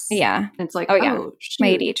 Yes. Yeah. And it's like, Oh yeah, oh, my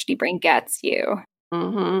shoot. ADHD brain gets you.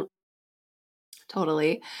 Mm-hmm.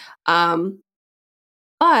 Totally. Um,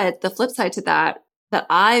 but the flip side to that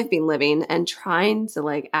I've been living and trying to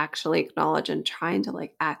like actually acknowledge and trying to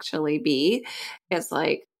like actually be is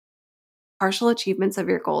like partial achievements of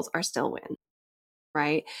your goals are still wins,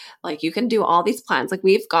 right? Like you can do all these plans. Like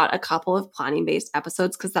we've got a couple of planning based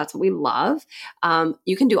episodes because that's what we love.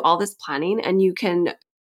 You can do all this planning and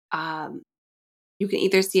um, you can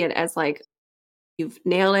either see it as like you've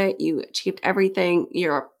nailed it, you achieved everything,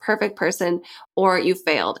 you're a perfect person, or you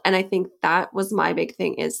failed. And I think that was my big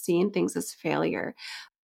thing is seeing things as failure.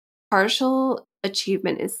 Partial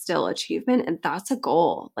achievement is still achievement, and that's a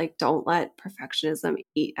goal. Like don't let perfectionism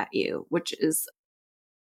eat at you, which is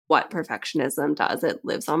what perfectionism does. It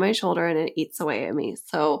lives on my shoulder and it eats away at me.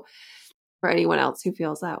 So for anyone else who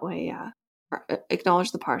feels that way, yeah,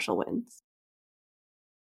 acknowledge the partial wins.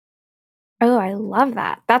 Oh, I love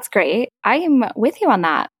that. That's great. I am with you on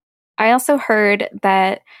that. I also heard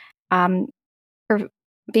that um, per-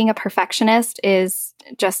 being a perfectionist is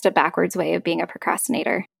just a backwards way of being a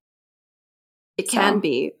procrastinator. It can So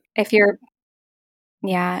be. if you're,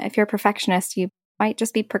 yeah, if you're a perfectionist, you might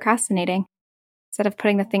just be procrastinating instead of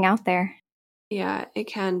putting the thing out there. Yeah, it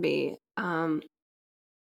can be.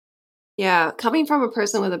 Yeah, coming from a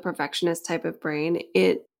person with a perfectionist type of brain,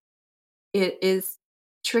 it is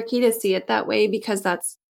tricky to see it that way because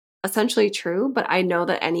that's essentially true, but I know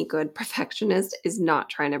that any good perfectionist is not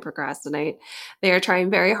trying to procrastinate. They are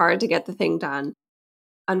trying very hard to get the thing done.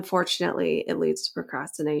 Unfortunately, it leads to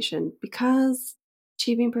procrastination because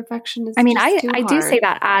achieving perfection I is mean, just too I do say hard.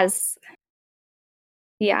 that as,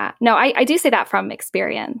 yeah, no, I do say that from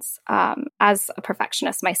experience as a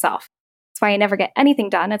perfectionist myself. It's why I never get anything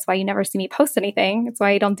done. It's why you never see me post anything. It's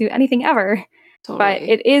why I don't do anything ever. But Totally.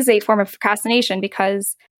 it is a form of procrastination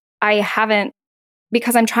because I haven't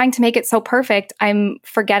because I'm trying to make it so perfect, I'm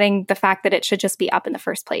forgetting the fact that it should just be up in the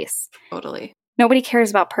first place. Totally. Nobody cares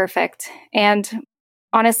about perfect. And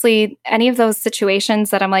honestly, any of those situations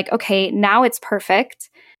that I'm like, okay, now it's perfect,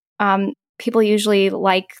 people usually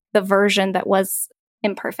like the version that was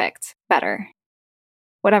imperfect better,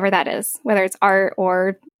 whatever that is, whether it's art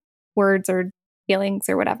or words or feelings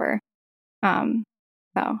or whatever.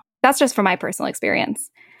 So that's just from my personal experience.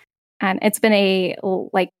 And it's been a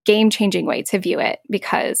like game-changing way to view it,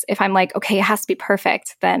 because if I'm like, okay, it has to be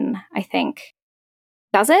perfect, then I think,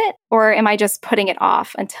 does it? Or am I just putting it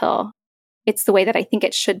off until it's the way that I think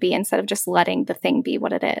it should be, instead of just letting the thing be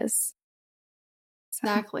what it is? So,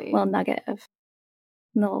 Exactly. little nugget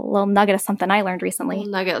of something I learned recently.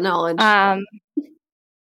 Little nugget of knowledge.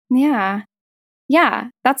 Yeah,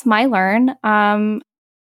 that's my learn.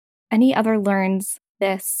 Any other learns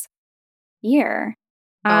this year?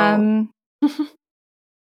 Yeah,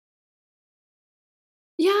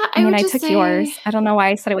 I mean, would I just took say yours. I don't know why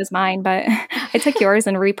I said it was mine, but I took yours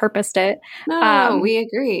and repurposed it. no, we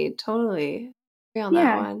agreed. Totally agree on that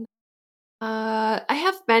Yeah. one. I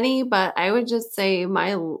have many, but I would just say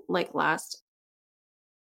my like last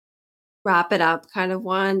wrap it up kind of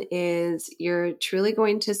one is you're truly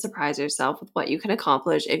going to surprise yourself with what you can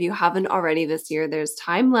accomplish. If you haven't already this year, there's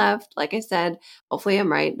time left. Like I said, hopefully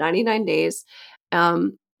I'm right, 99 days.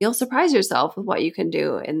 You'll surprise yourself with what you can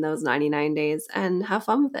do in those 99 days and have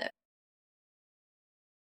fun with it.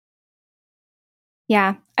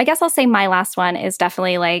 Yeah. I guess I'll say my last one is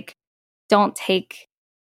definitely like, don't take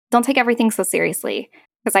everything so seriously,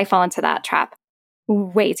 because I fall into that trap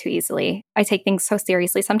way too easily. I take things so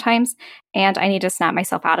seriously sometimes, and I need to snap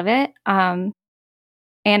myself out of it. And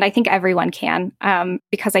I think everyone can,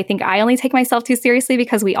 because I think I only take myself too seriously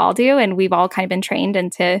because we all do. And we've all kind of been trained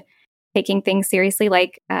into taking things seriously.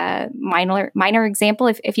 Like minor example,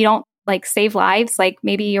 if you don't like save lives, like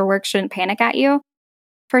maybe your work shouldn't panic at you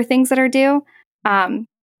for things that are due.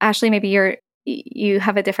 Ashley, maybe you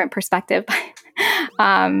have a different perspective.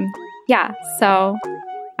 Yeah. So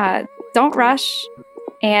don't rush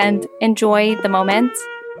and enjoy the moment.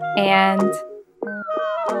 And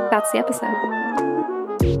that's the episode.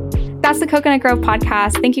 That's the Coconut Grove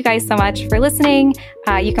podcast. Thank you guys so much for listening.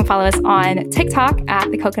 You can follow us on TikTok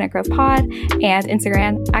at the Coconut Grove Pod, and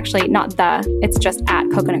Instagram. Actually, it's just at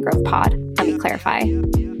Coconut Grove Pod. Let me clarify.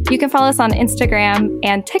 You can follow us on Instagram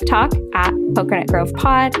and TikTok at Coconut Grove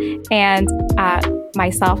Pod, and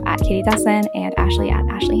myself at Katie Dustin, and Ashley at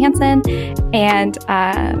Ashley Hansen. And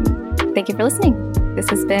thank you for listening. This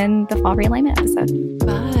has been the Fall Realignment episode.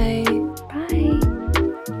 Bye.